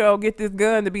 13-year-old get this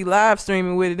gun to be live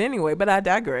streaming with it anyway? But I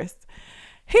digress.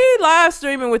 He live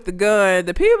streaming with the gun.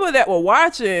 The people that were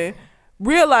watching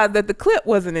realized that the clip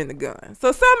wasn't in the gun.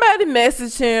 So somebody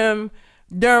messaged him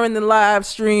during the live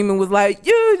stream and was like,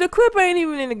 the clip ain't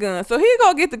even in the gun. So he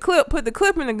go get the clip, put the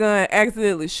clip in the gun,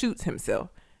 accidentally shoots himself,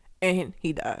 and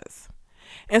he dies.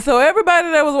 And so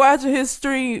everybody that was watching his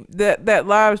stream, that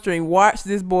live stream, watched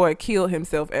this boy kill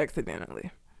himself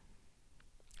accidentally.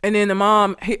 And then the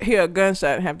mom hear a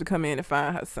gunshot and have to come in and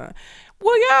find her son.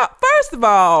 Well, y'all, first of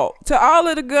all, to all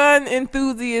of the gun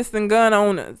enthusiasts and gun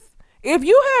owners, if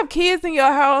you have kids in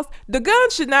your house, the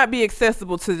gun should not be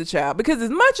accessible to the child, because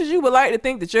as much as you would like to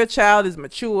think that your child is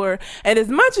mature, and as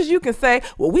much as you can say,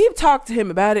 well, we've talked to him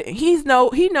about it, and he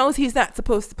knows he's not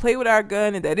supposed to play with our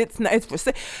gun, and that it's for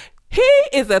sale. He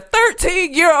is a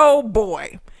 13-year-old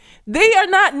boy. They are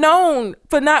not known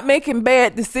for not making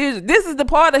bad decisions. This is the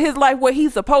part of his life where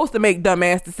he's supposed to make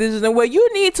dumbass decisions, and where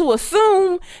you need to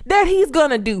assume that he's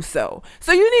gonna do so.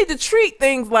 So you need to treat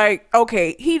things like,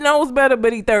 okay, he knows better,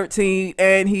 but he's 13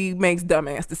 and he makes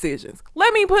dumbass decisions.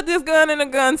 Let me put this gun in a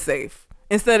gun safe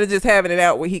instead of just having it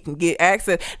out where he can get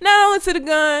access not only to the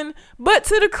gun, but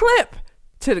to the clip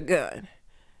to the gun.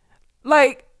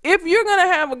 Like, if you're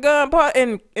gonna have a gun part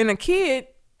in a kid,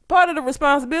 part of the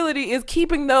responsibility is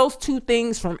keeping those two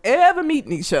things from ever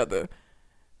meeting each other.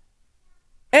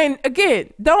 And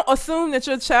again, don't assume that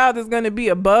your child is going to be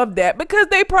above that, because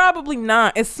they probably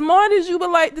not. As smart as you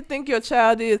would like to think your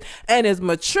child is, and as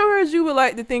mature as you would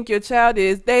like to think your child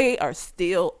is, they are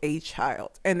still a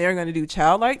child, and they're going to do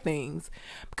childlike things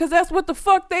because that's what the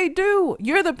fuck they do.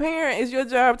 You're the parent. It's your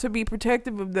job to be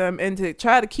protective of them and to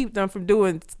try to keep them from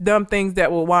doing dumb things that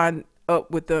will wind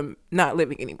up with them not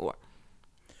living anymore.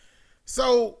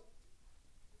 So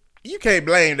you can't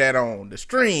blame that on the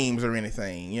streams or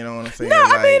anything, you know what I'm saying? No,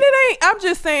 I mean, it ain't. I'm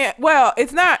just saying, well,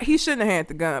 it's not, he shouldn't have had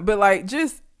the gun, but like,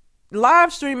 just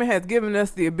live streaming has given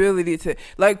us the ability to,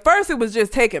 like, first it was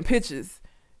just taking pictures,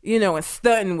 you know, and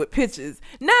stunting with pictures.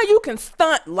 Now you can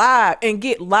stunt live and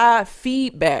get live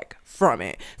feedback from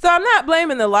it. So I'm not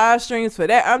blaming the live streams for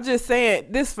that. I'm just saying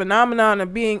this phenomenon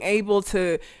of being able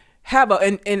to have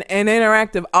an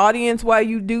interactive audience while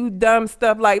you do dumb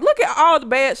stuff. Like, look at all the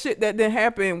bad shit that didn't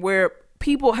happen where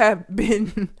people have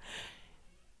been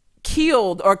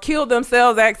killed or killed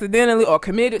themselves accidentally or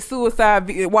committed suicide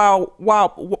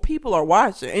while people are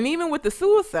watching. And even with the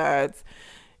suicides,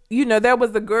 you know, there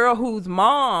was a girl whose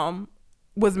mom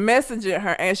was messaging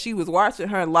her as she was watching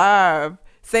her live,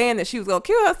 saying that she was gonna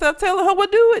kill herself, telling her, well,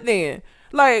 do it then.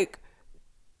 Like,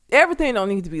 everything don't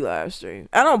need to be live streamed.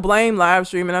 I don't blame live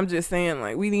streaming. I'm just saying,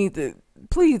 like, we need to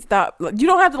please stop. Like, you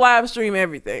don't have to live stream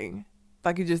everything.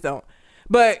 Like, you just don't.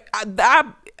 But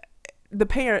the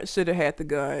parents should have had the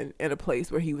gun in a place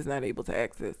where he was not able to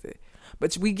access it.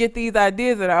 But we get these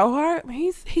ideas that are, all right,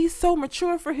 he's so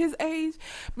mature for his age.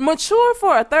 Mature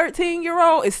for a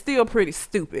 13-year-old is still pretty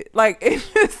stupid. Like, it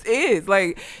just is.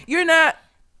 Like, you're not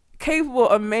capable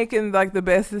of making like the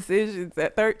best decisions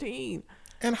at 13.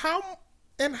 And how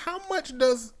much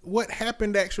does what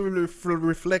happened actually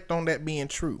reflect on that being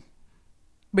true?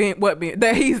 Being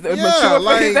that he's mature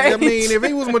for his age. I mean, if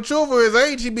he was mature for his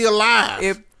age, he'd be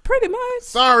alive. Pretty much.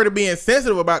 Sorry to be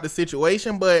insensitive about the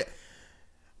situation, but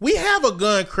we have a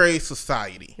gun crazed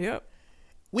society. Yep.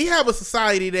 We have a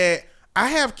society that I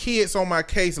have kids on my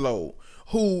caseload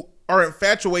who are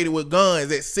infatuated with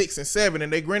guns at 6 and 7,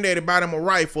 and their granddaddy buy them a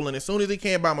rifle, and as soon as he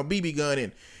can buy them a BB gun,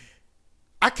 and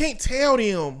I can't tell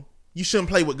them you shouldn't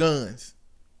play with guns.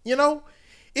 You know,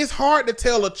 it's hard to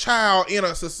tell a child in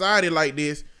a society like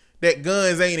this that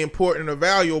guns ain't important or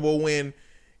valuable when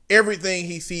everything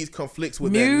he sees conflicts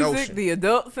with music, that notion. The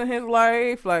adults in his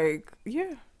life, like,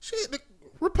 yeah. Shit, the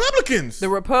Republicans.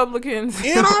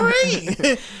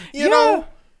 NRA. you know,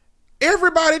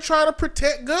 everybody trying to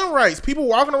protect gun rights. People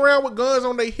walking around with guns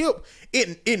on their hip.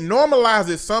 It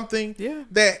normalizes something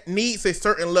that needs a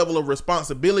certain level of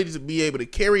responsibility to be able to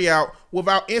carry out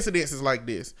without incidences like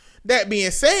this. That being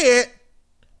said,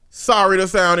 sorry to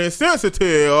sound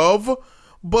insensitive,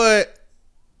 but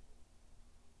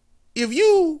if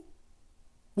you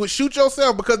would shoot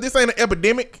yourself because this ain't an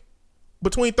epidemic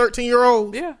between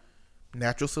 13-year-olds,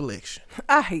 natural selection.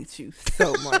 I hate you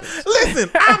so much. Listen,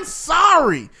 I'm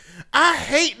sorry. I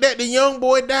hate that the young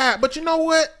boy died, but you know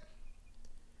what?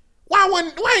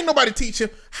 Why ain't nobody teach him?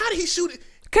 How did he shoot it?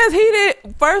 Because he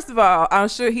did. First of all, I'm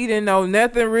sure he didn't know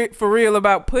nothing for real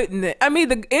about putting it. I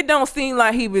mean, it don't seem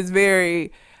like he was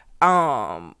very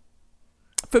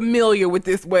familiar with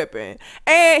this weapon,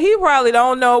 and he probably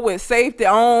don't know what safety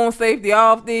on, safety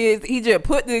off is. He just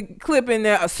put the clip in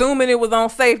there, assuming it was on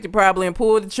safety, probably, and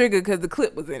pulled the trigger because the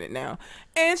clip was in it now,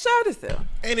 and shot himself.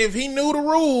 And if he knew the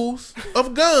rules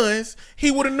of guns,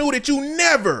 he would have knew that you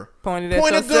never point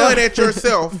a gun at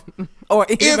yourself or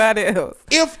anybody else.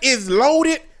 If it's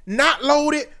loaded, not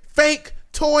loaded, fake,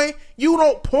 toy, you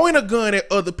don't point a gun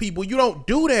at other people. You don't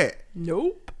do that.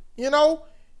 Nope. You know?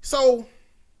 So,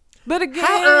 but again,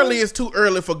 how early is too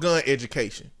early for gun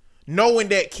education? Knowing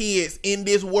that kids in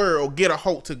this world get a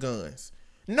hold to guns.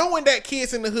 Knowing that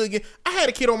kids in the hood I had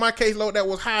a kid on my caseload that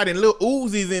was hiding little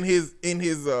Uzis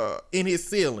in his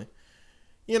ceiling.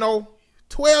 You know,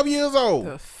 12 years old.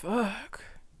 The fuck?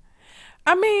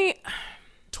 I mean,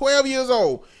 12 years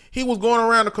old. He was going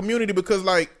around the community because,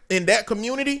 like, in that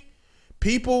community,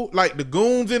 people, like the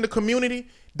goons in the community,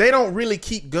 they don't really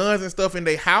keep guns and stuff in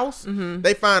their house. Mm-hmm.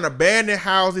 They find abandoned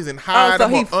houses and hide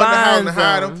them, or underhouse and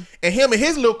hide them. And him and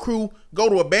his little crew go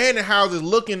to abandoned houses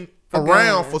looking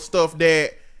around for stuff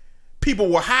that people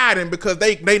were hiding because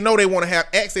they know they want to have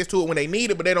access to it when they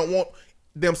need it, but they don't want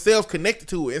themselves connected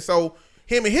to it. And so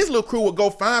him and his little crew would go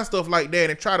find stuff like that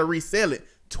and try to resell it.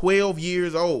 12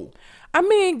 years old. I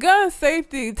mean, gun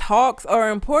safety talks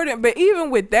are important, but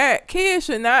even with that, kids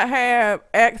should not have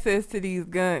access to these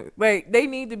guns. Like, they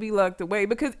need to be locked away,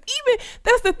 because even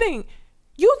that's the thing.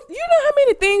 You know how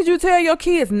many things you tell your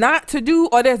kids not to do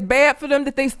or that's bad for them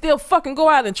that they still fucking go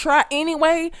out and try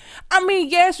anyway? I mean,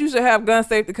 yes, you should have gun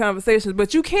safety conversations,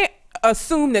 but you can't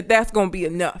assume that that's going to be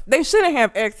enough. They shouldn't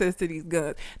have access to these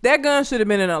guns. That gun should have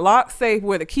been in a locked safe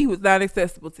where the key was not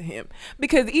accessible to him.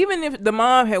 Because even if the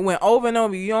mom had went over and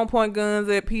over, you don't point guns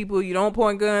at people, you don't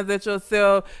point guns at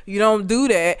yourself, you don't do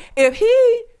that. If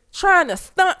he trying to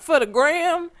stunt for the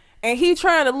gram and he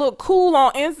trying to look cool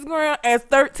on Instagram, as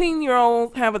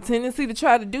 13-year-olds have a tendency to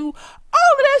try to do,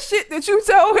 all of that shit that you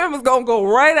told him is going to go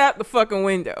right out the fucking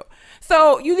window.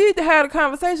 So you need to have the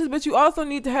conversations, but you also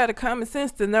need to have the common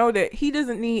sense to know that he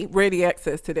doesn't need ready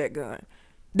access to that gun.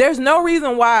 There's no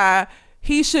reason why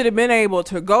he should have been able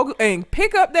to go and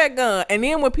pick up that gun, and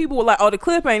then when people were like, oh, the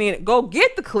clip ain't in it, go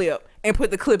get the clip and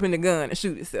put the clip in the gun and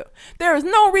shoot himself. There is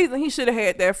no reason he should have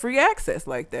had that free access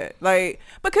like that. Like,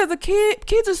 because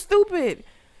kids are stupid.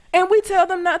 And we tell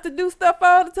them not to do stuff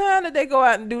all the time that they go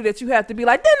out and do, that you have to be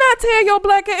like, didn't I tell your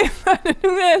black ass not to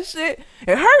do that shit?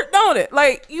 It hurt, don't it?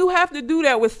 Like, you have to do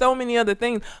that with so many other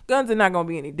things. Guns are not going to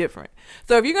be any different.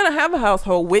 So if you're going to have a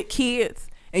household with kids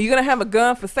and you're going to have a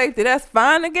gun for safety, that's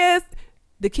fine, I guess.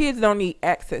 The kids don't need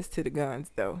access to the guns,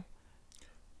 though.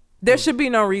 There should be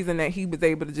no reason that he was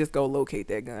able to just go locate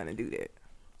that gun and do that.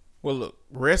 Well, look,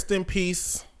 rest in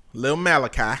peace, Lil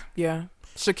Malachi. Yeah.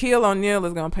 Shaquille O'Neal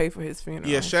is going to pay for his funeral.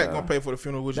 Yeah, Shaq going to pay for the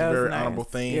funeral, which is a very honorable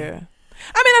thing. Yeah.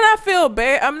 I mean, and I feel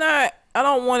bad. I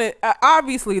don't want it.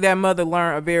 Obviously, that mother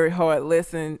learned a very hard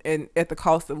lesson at the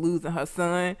cost of losing her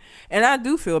son. And I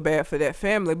do feel bad for that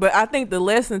family. But I think the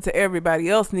lesson to everybody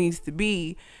else needs to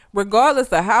be, regardless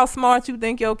of how smart you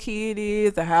think your kid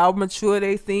is, or how mature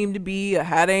they seem to be, or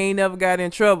how they ain't never got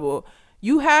in trouble,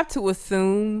 you have to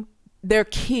assume they're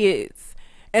kids.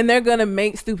 And they're going to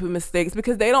make stupid mistakes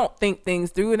because they don't think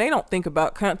things through and they don't think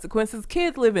about consequences.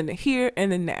 Kids live in the here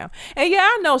and the now. And yeah,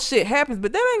 I know shit happens,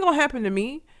 but that ain't going to happen to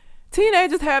me.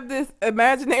 Teenagers have this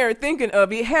imaginary thinking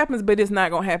of it happens, but it's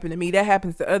not going to happen to me. That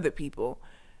happens to other people.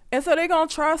 And so they're going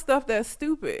to try stuff that's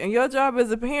stupid. And your job as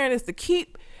a parent is to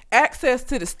keep access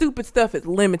to the stupid stuff as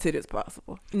limited as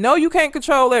possible. No, you can't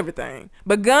control everything,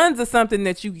 but guns are something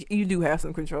that you do have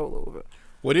some control over.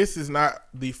 Well, this is not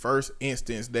the first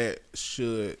instance that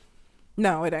should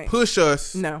no, it ain't push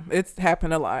us. No, it's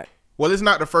happened a lot. Well, it's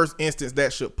not the first instance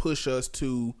that should push us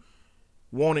to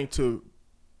wanting to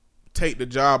take the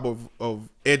job of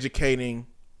educating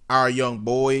our young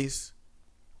boys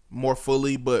more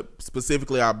fully, but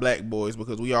specifically our black boys,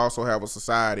 because we also have a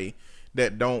society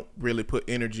that don't really put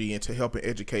energy into helping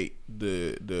educate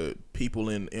the people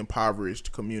in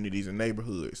impoverished communities and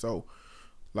neighborhoods. So,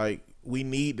 like, we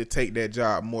need to take that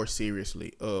job more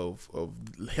seriously of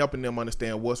helping them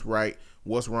understand what's right,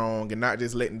 what's wrong, and not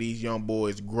just letting these young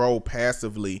boys grow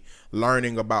passively,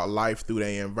 learning about life through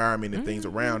their environment and things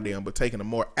around them, but taking a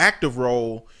more active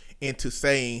role into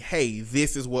saying, hey,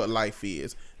 this is what life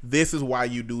is. This is why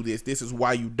you do this. This is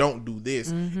why you don't do this.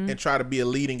 And try to be a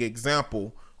leading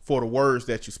example for the words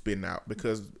that you spit out,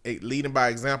 because leading by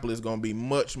example is going to be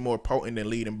much more potent than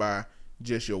leading by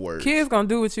just your words. Kids gonna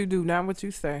do what you do, not what you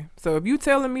say. So if you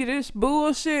telling me this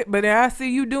bullshit, but then I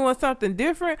see you doing something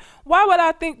different, why would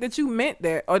I think that you meant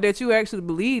that or that you actually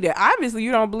believe that? Obviously,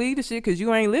 you don't believe the shit because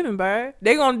you ain't living by it.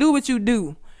 They gonna do what you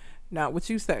do, not what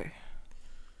you say.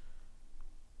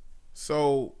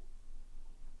 So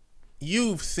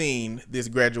you've seen this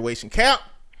graduation cap.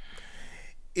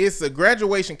 It's a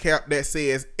graduation cap that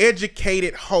says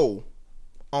 "educated hoe"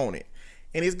 on it.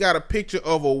 And it's got a picture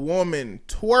of a woman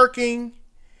twerking.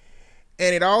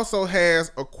 And it also has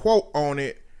a quote on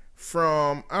it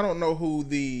from, I don't know who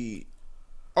the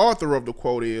author of the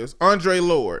quote is, Andre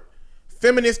Lord.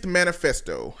 Feminist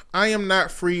Manifesto. I am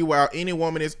not free while any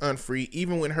woman is unfree,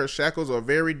 even when her shackles are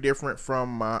very different from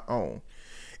my own.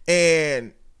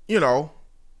 And, you know,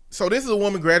 so this is a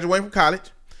woman graduating from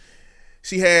college.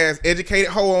 She has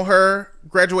educated hoe on her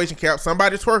graduation cap.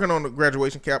 Somebody twerking on the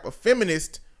graduation cap. A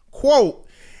feminist quote.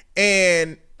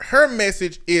 And her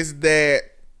message is that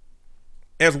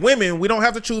as women, we don't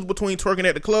have to choose between twerking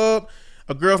at the club,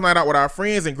 a girls' night out with our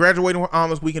friends, and graduating with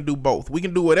honors. We can do both. We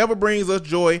can do whatever brings us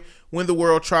joy when the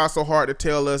world tries so hard to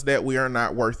tell us that we are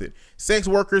not worth it. Sex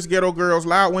workers, ghetto girls,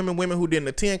 loud women, women who didn't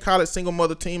attend college, single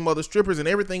mother, teen mother, strippers, and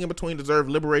everything in between deserve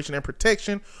liberation and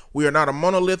protection. We are not a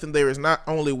monolith, and there is not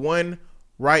only one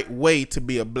right way to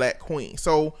be a black queen.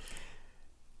 So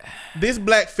this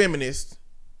black feminist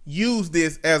used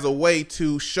this as a way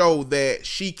to show that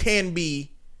she can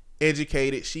be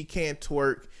educated, she can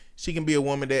twerk, she can be a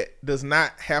woman that does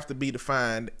not have to be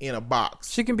defined in a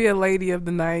box. She can be a lady of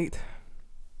the night.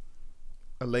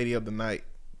 A lady of the night.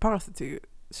 Prostitute.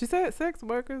 She said sex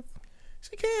workers.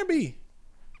 She can be.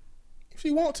 If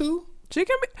she want to. She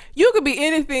can be. You could be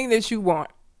anything that you want.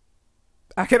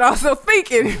 I can also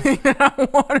think anything that I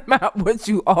want about what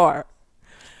you are.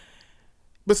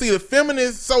 But see, the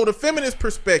feminist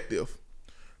perspective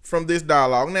from this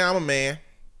dialogue. Now, I'm a man.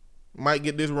 Might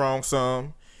get this wrong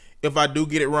some. If I do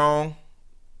get it wrong,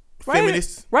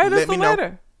 feminists, write let us me a know.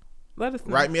 letter. Let us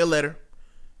know. Write me a letter.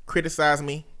 Criticize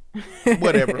me.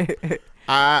 Whatever.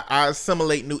 I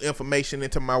assimilate new information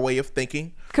into my way of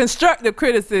thinking. Constructive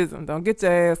criticism. Don't get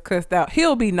your ass cussed out.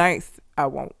 He'll be nice. I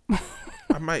won't.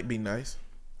 I might be nice.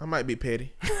 I might be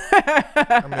petty.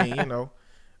 I mean, you know,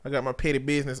 I got my petty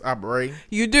business operating.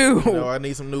 You do. You know, I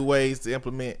need some new ways to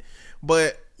implement.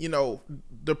 But, you know,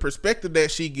 the perspective that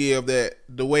she give, that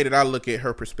the way that I look at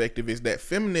her perspective is that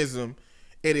feminism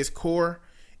at its core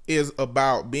is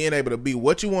about being able to be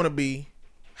what you want to be,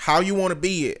 how you want to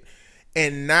be it,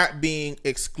 and not being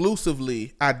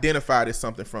exclusively identified as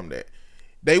something from that.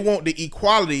 They want the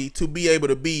equality to be able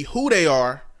to be who they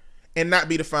are and not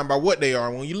be defined by what they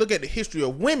are. When you look at the history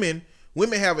of women,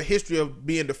 women have a history of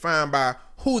being defined by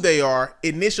who they are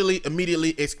initially,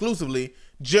 immediately, exclusively,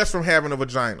 just from having a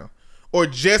vagina or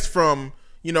just from,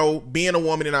 you know, being a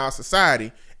woman in our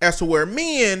society, as to where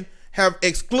men have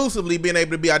exclusively been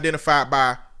able to be identified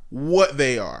by what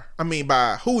they are. I mean,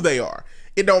 by who they are.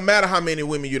 It don't matter how many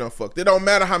women you done fucked. It don't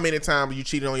matter how many times you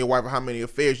cheated on your wife or how many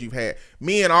affairs you've had.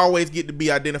 Men always get to be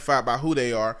identified by who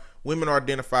they are. Women are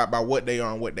identified by what they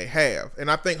are and what they have. And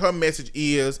I think her message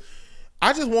is,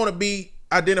 I just want to be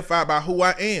identified by who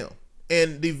I am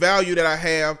and the value that I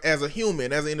have as a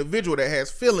human, as an individual that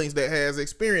has feelings, that has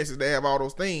experiences, that have all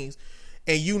those things.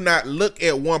 And you not look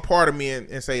at one part of me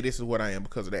and say, this is what I am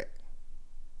because of that.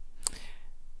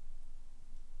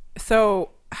 So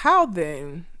how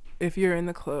then if you're in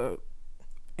the club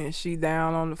and she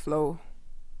down on the floor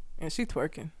and she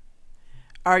twerking,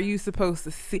 are you supposed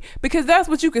to see? Because that's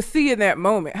what you can see in that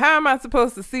moment. How am I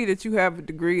supposed to see that you have a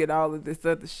degree and all of this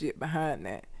other shit behind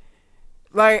that?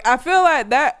 Like, I feel like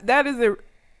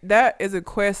that is a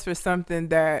quest for something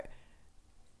that,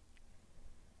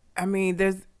 I mean,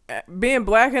 there's being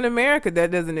black in America,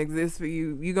 that doesn't exist for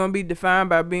you. You're gonna be defined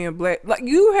by being black. Like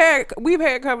we've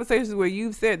had conversations where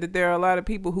you've said that there are a lot of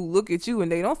people who look at you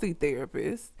and they don't see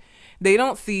therapists. They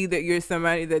don't see that you're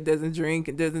somebody that doesn't drink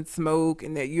and doesn't smoke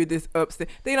and that you're this upset.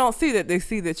 They don't see that. They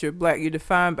see that you're black. You're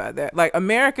defined by that. Like,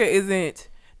 America isn't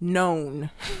known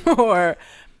for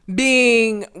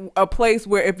being a place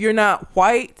where if you're not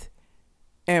white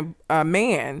and a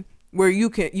man, where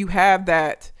you have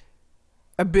that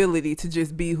ability to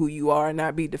just be who you are and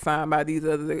not be defined by these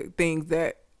other things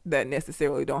that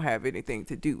necessarily don't have anything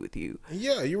to do with you.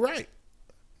 Yeah, you're right.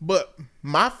 But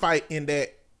my fight in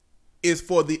that is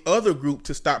for the other group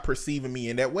to stop perceiving me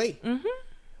in that way. Mm-hmm.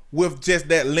 With just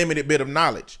that limited bit of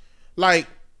knowledge. Like,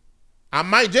 I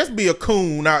might just be a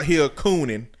coon out here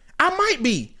cooning. I might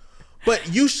be.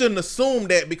 But you shouldn't assume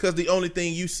that because the only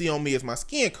thing you see on me is my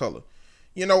skin color.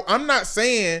 You know, I'm not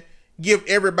saying give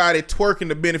everybody twerking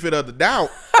the benefit of the doubt.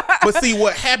 But see,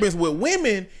 what happens with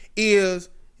women is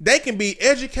they can be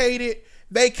educated.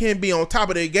 They can be on top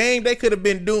of their game. They could have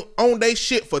been doing on their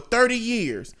shit for 30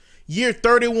 years. Year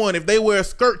 31, if they wear a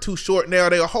skirt too short now,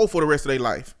 they're a hoe for the rest of their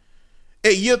life.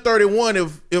 At year 31,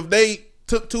 if they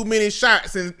took too many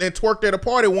shots and twerked at a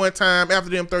party one time after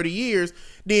them 30 years,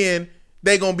 then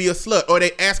they gonna be a slut or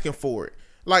they asking for it.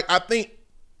 Like, I think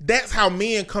that's how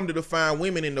men come to define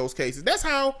women in those cases. That's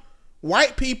how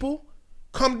white people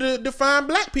come to define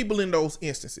black people in those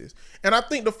instances. And I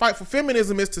think the fight for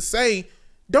feminism is to say,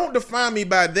 don't define me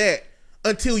by that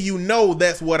until you know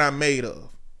that's what I'm made of.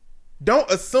 Don't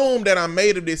assume that I'm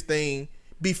made of this thing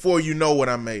before you know what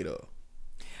I'm made of.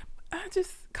 I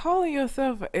just calling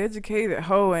yourself an educated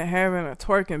hoe and having a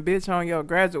twerking bitch on your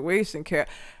graduation cap.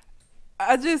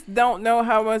 I just don't know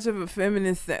how much of a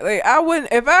feminist. Like, I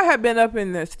wouldn't, if I had been up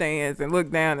in the stands and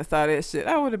looked down and saw that shit,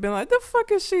 I would have been like, the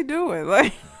fuck is she doing?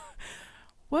 Like,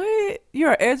 what?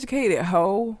 You're an educated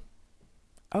hoe?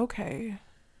 Okay.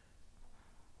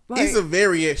 Like, it's a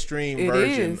very extreme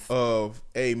version of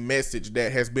a message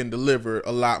that has been delivered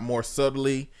a lot more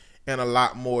subtly and a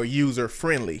lot more user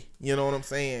friendly. You know what I'm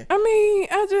saying? I mean,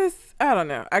 I don't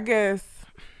know. I guess.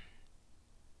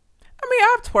 I mean,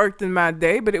 I've twerked in my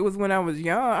day, but it was when I was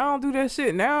young. I don't do that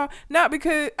shit now. Not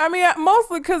because,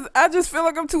 mostly because I just feel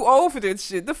like I'm too old for this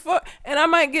shit. The fuck? And I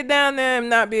might get down there and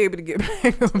not be able to get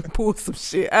back and pull some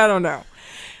shit. I don't know.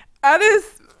 I don't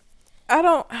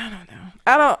know.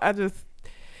 I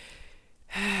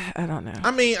don't know.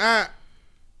 I mean,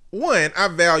 I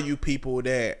value people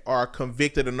that are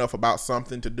convicted enough about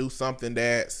something to do something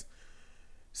that's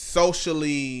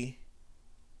socially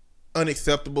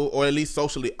unacceptable or at least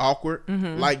socially awkward,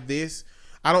 like this.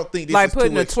 I don't think this like is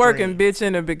putting too a extreme. Twerking bitch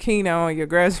in a bikini on your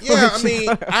graduation. Yeah, I mean,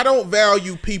 I don't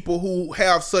value people who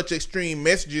have such extreme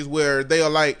messages where they'll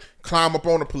like climb up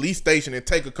on a police station and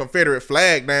take a Confederate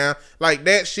flag down. Like,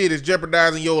 that shit is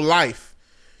jeopardizing your life.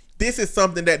 This is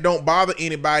something that don't bother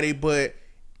anybody, but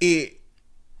it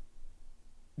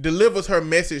delivers her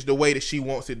message the way that she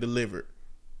wants it delivered.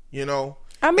 You know?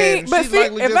 I mean, and but she's see,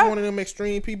 likely just one of them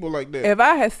extreme people like that. If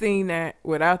I had seen that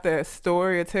without that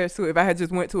story attached to it, if I had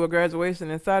just went to a graduation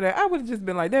and saw that, I would have just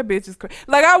been like, that bitch is crazy.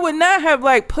 Like, I would not have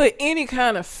like put any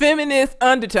kind of feminist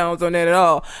undertones on that at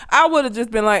all. I would have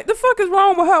just been like, the fuck is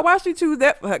wrong with her? Why she choose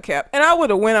that for her cap? And I would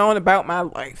have went on about my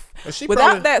life.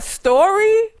 Without that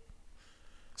story,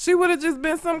 she would have just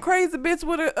been some crazy bitch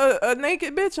with a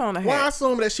naked bitch on her head. Well, I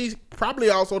assume that she's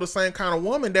probably also the same kind of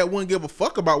woman that wouldn't give a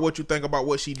fuck about what you think about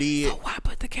what she did. So why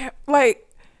put the cap? Like,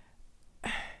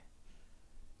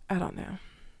 I don't know.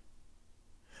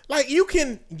 Like, you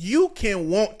can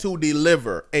want to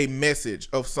deliver a message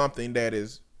of something that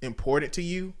is important to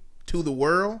you, to the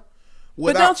world,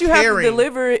 but don't you have to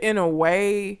deliver it in a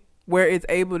way where it's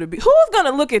able to be? Who's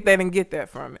gonna look at that and get that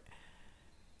from it?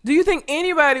 Do you think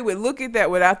anybody would look at that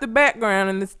without the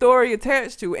background and the story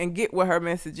attached to it and get what her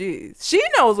message is? She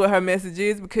knows what her message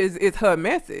is because it's her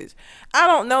message. I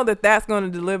don't know that that's going to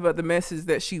deliver the message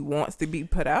that she wants to be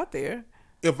put out there.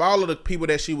 If all of the people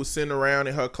that she was sending around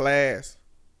in her class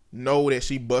know that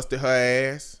she busted her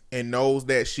ass and knows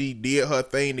that she did her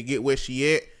thing to get where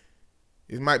she at,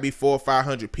 it might be 400 or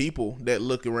 500 people that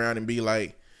look around and be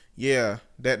like, yeah,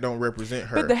 that don't represent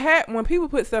her. But when people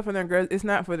put stuff on their girls, it's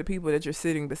not for the people that you're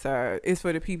sitting beside. It's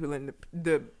for the people in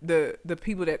the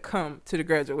people that come to the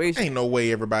graduation. Ain't no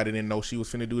way everybody didn't know she was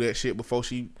finna do that shit before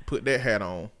she put that hat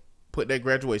on. put that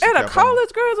graduation At cap a college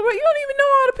graduation, you don't even know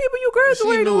all the people you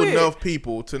graduated She knew with. enough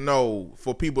people to know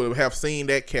for people to have seen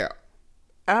that cap.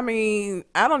 I mean,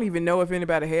 I don't even know if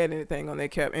anybody had anything on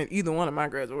that cap in either one of my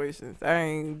graduations. I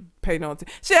ain't paid no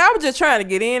attention. Shit, I was just trying to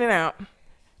get in and out.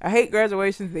 I hate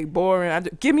graduations. They boring.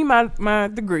 Give me my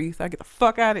degree so I get the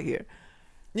fuck out of here.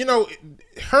 You know,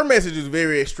 her message is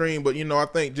very extreme, but, you know, I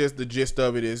think just the gist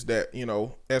of it is that, you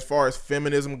know, as far as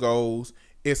feminism goes,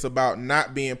 it's about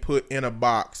not being put in a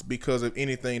box because of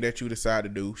anything that you decide to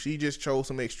do. She just chose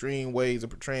some extreme ways of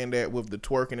portraying that with the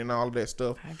twerking and all of that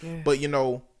stuff. I guess. But, you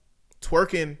know,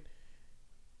 twerking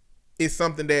is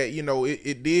something that, you know,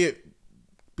 it did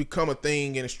become a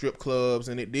thing in the strip clubs,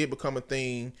 and it did become a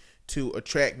thing to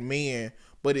attract men,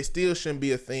 but it still shouldn't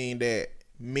be a thing that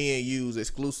men use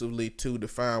exclusively to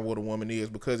define what a woman is,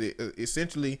 because it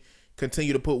essentially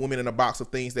continue to put women in a box of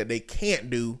things that they can't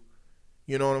do.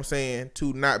 You know what I'm saying?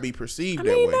 To not be perceived that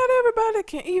way. Not everybody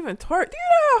can even twerk. Do you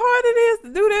know how hard it is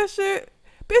to do that shit?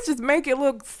 Bitches make it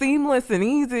look seamless and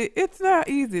easy. It's not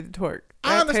easy to twerk.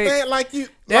 I understand,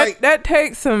 that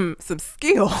takes some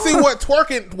skill. See, what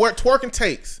twerking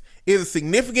takes is a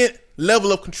significant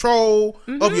level of control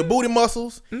of your booty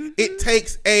muscles. It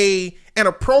takes an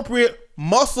appropriate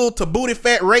muscle to booty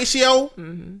fat ratio.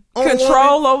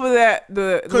 Control over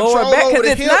the lower back, because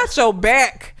it's not your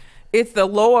back. It's the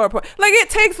lower part. Like, it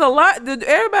takes a lot.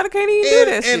 Everybody can't even do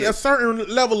that shit. And a certain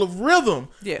level of rhythm.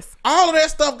 Yes. All of that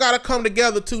stuff got to come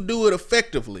together to do it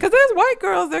effectively. Because there's white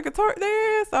girls that can twerk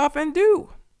their ass off and do.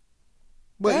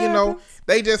 But, you know,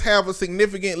 they just have a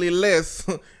significantly less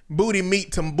booty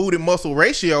meat to booty muscle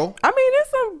ratio. I mean, there's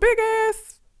some big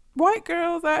ass white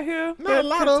girls out here. Not a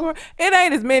lot of them. It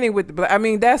ain't as many with the black. I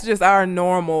mean, that's just our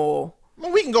normal.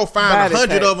 Well, we can go find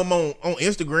 100 of them on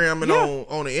Instagram and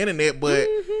on the internet, but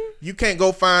you can't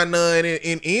go find none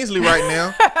in Inslee right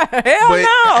now. Hell but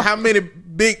no. How many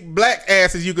big black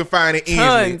asses you can find in Inslee?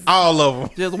 Tons. All of them.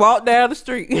 Just walk down the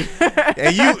street.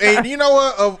 and you know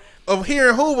what? Of here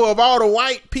in Hoover, of all the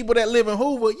white people that live in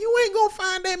Hoover, you ain't gonna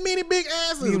find that many big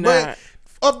asses. But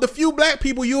of the few black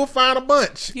people, you'll find a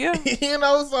bunch. Yeah. You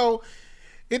know, so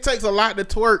it takes a lot to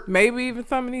twerk. Maybe even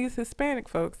some of these Hispanic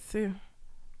folks too.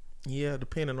 Yeah,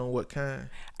 depending on what kind.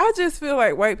 I just feel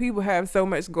like white people have so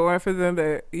much going for them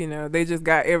that, you know, they just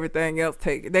got everything else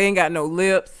taken. They ain't got no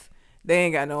lips. They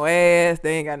ain't got no ass.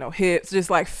 They ain't got no hips. Just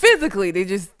like physically, they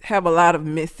just have a lot of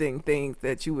missing things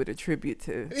that you would attribute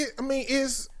to.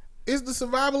 It's the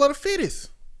survival of the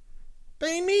fittest.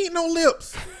 They ain't need no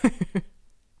lips.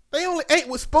 They only ate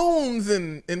with spoons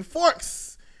and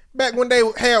forks back when they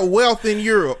had wealth in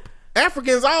Europe.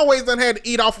 Africans always done had to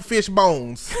eat off of fish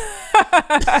bones.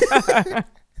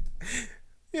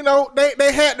 You know,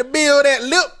 they had to build that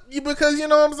lip because, you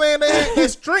know what I'm saying, they had that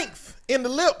strength in the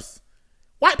lips.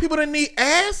 White people didn't need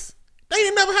ass. They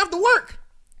didn't never have to work.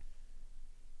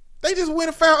 They just went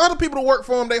and found other people to work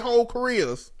for them their whole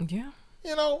careers. Yeah.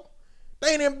 You know,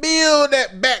 they didn't build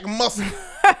that back muscle. You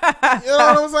know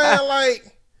what I'm saying?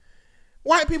 Like,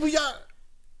 white people, y'all,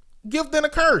 gift and a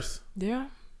curse. Yeah.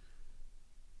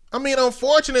 I mean,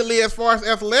 unfortunately, as far as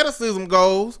athleticism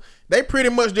goes, they pretty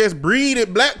much just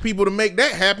breeded black people to make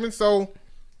that happen. So,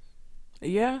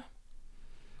 yeah.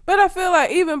 But I feel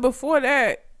like even before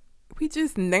that, we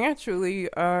just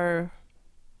naturally are.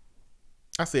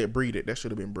 I said breeded. That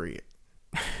should have been bred.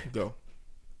 Go.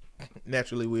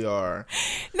 Naturally, we are.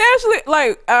 Naturally,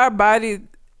 like, our body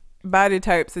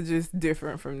types are just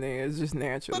different from theirs, just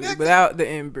naturally, without the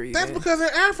inbreeding. That's because in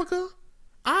Africa,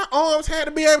 our arms had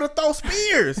to be able to throw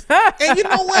spears. And you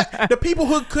know what? The people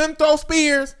who couldn't throw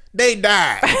spears, they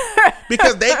died.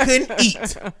 Because they couldn't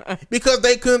eat. Because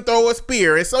they couldn't throw a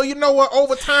spear. And so, you know what?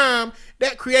 Over time,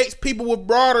 that creates people with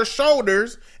broader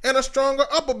shoulders and a stronger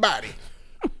upper body.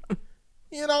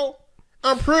 You know,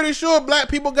 I'm pretty sure black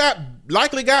people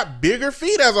likely got bigger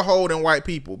feet as a whole than white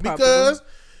people. Because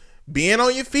being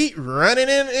on your feet, running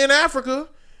in Africa,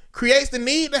 creates the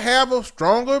need to have a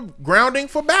stronger grounding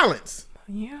for balance.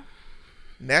 Yeah.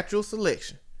 Natural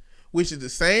selection. Which is the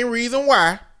same reason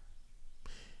why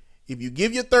if you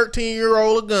give your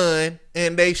 13-year-old a gun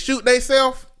and they shoot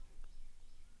themselves,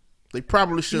 they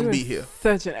probably shouldn't be here.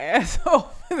 Such an asshole.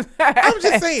 I'm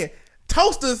just saying,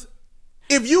 toasters,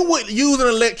 if you would use an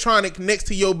electronic next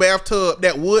to your bathtub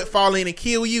that would fall in and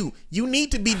kill you, you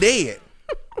need to be dead.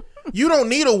 You don't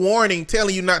need a warning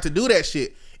telling you not to do that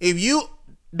shit. If you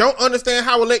don't understand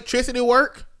how electricity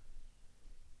works,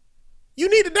 you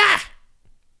need to die.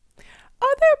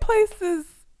 Are there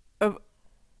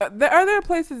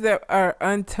places that are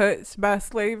untouched by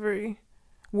slavery,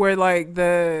 where like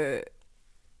the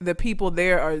people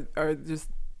there are just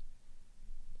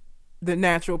the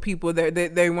natural people that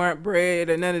they weren't bred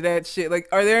or none of that shit. Like,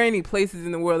 are there any places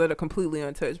in the world that are completely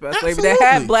untouched by slavery that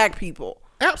had black people?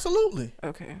 Absolutely.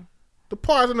 Okay. The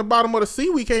parts in the bottom of the sea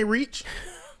we can't reach.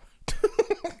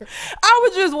 I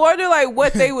would just wonder, like,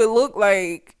 what they would look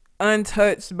like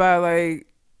untouched by, like,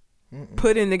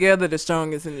 putting together the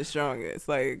strongest and the strongest.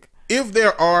 Like, if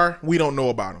there are, we don't know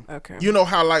about them. Okay. You know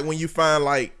how, like, when you find,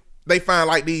 like, they find,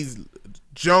 like, these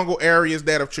jungle areas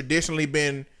that have traditionally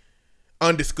been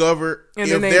undiscovered. And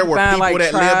if there were people like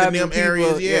that lived in them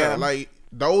areas, yeah, like,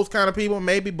 those kind of people,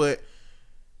 maybe. But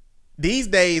these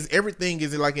days, everything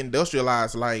is, like,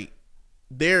 industrialized. Like,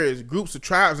 there is groups of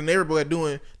tribes and everybody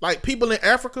doing, like, people in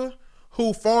Africa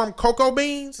who farm cocoa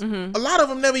beans. A lot of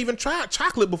them never even tried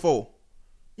chocolate before.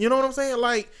 You know what I'm saying?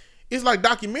 Like, it's like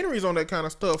documentaries on that kind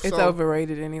of stuff. It's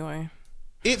overrated anyway.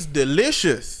 It's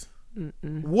delicious.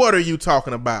 What are you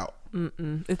talking about?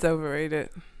 It's overrated.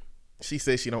 She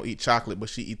says she don't eat chocolate, but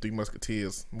she eat Three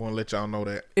Musketeers. Want to let y'all know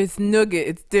that. It's nougat.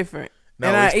 It's different. No,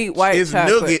 and I eat white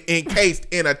chocolate. It's nougat encased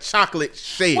in a chocolate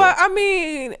shell. Well, I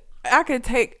mean,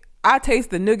 I taste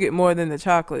the nougat more than the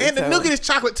chocolate. And the nougat is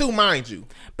chocolate too, mind you.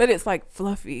 But it's like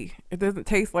fluffy. It doesn't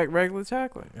taste like regular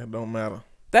chocolate. It don't matter.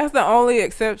 That's the only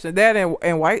exception. That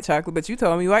and white chocolate. But you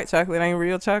told me white chocolate ain't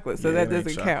real chocolate, so that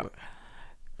doesn't count.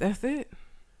 That's it.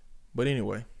 But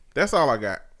anyway, that's all I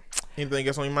got. Anything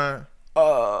else on your mind?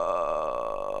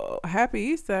 Happy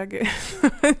Easter, I guess,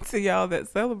 to y'all that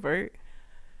celebrate.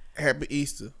 Happy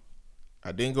Easter.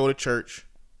 I didn't go to church,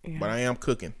 but I am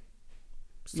cooking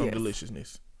some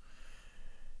deliciousness.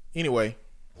 Anyway,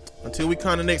 until we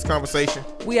come to the next conversation,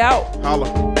 we out. Holla.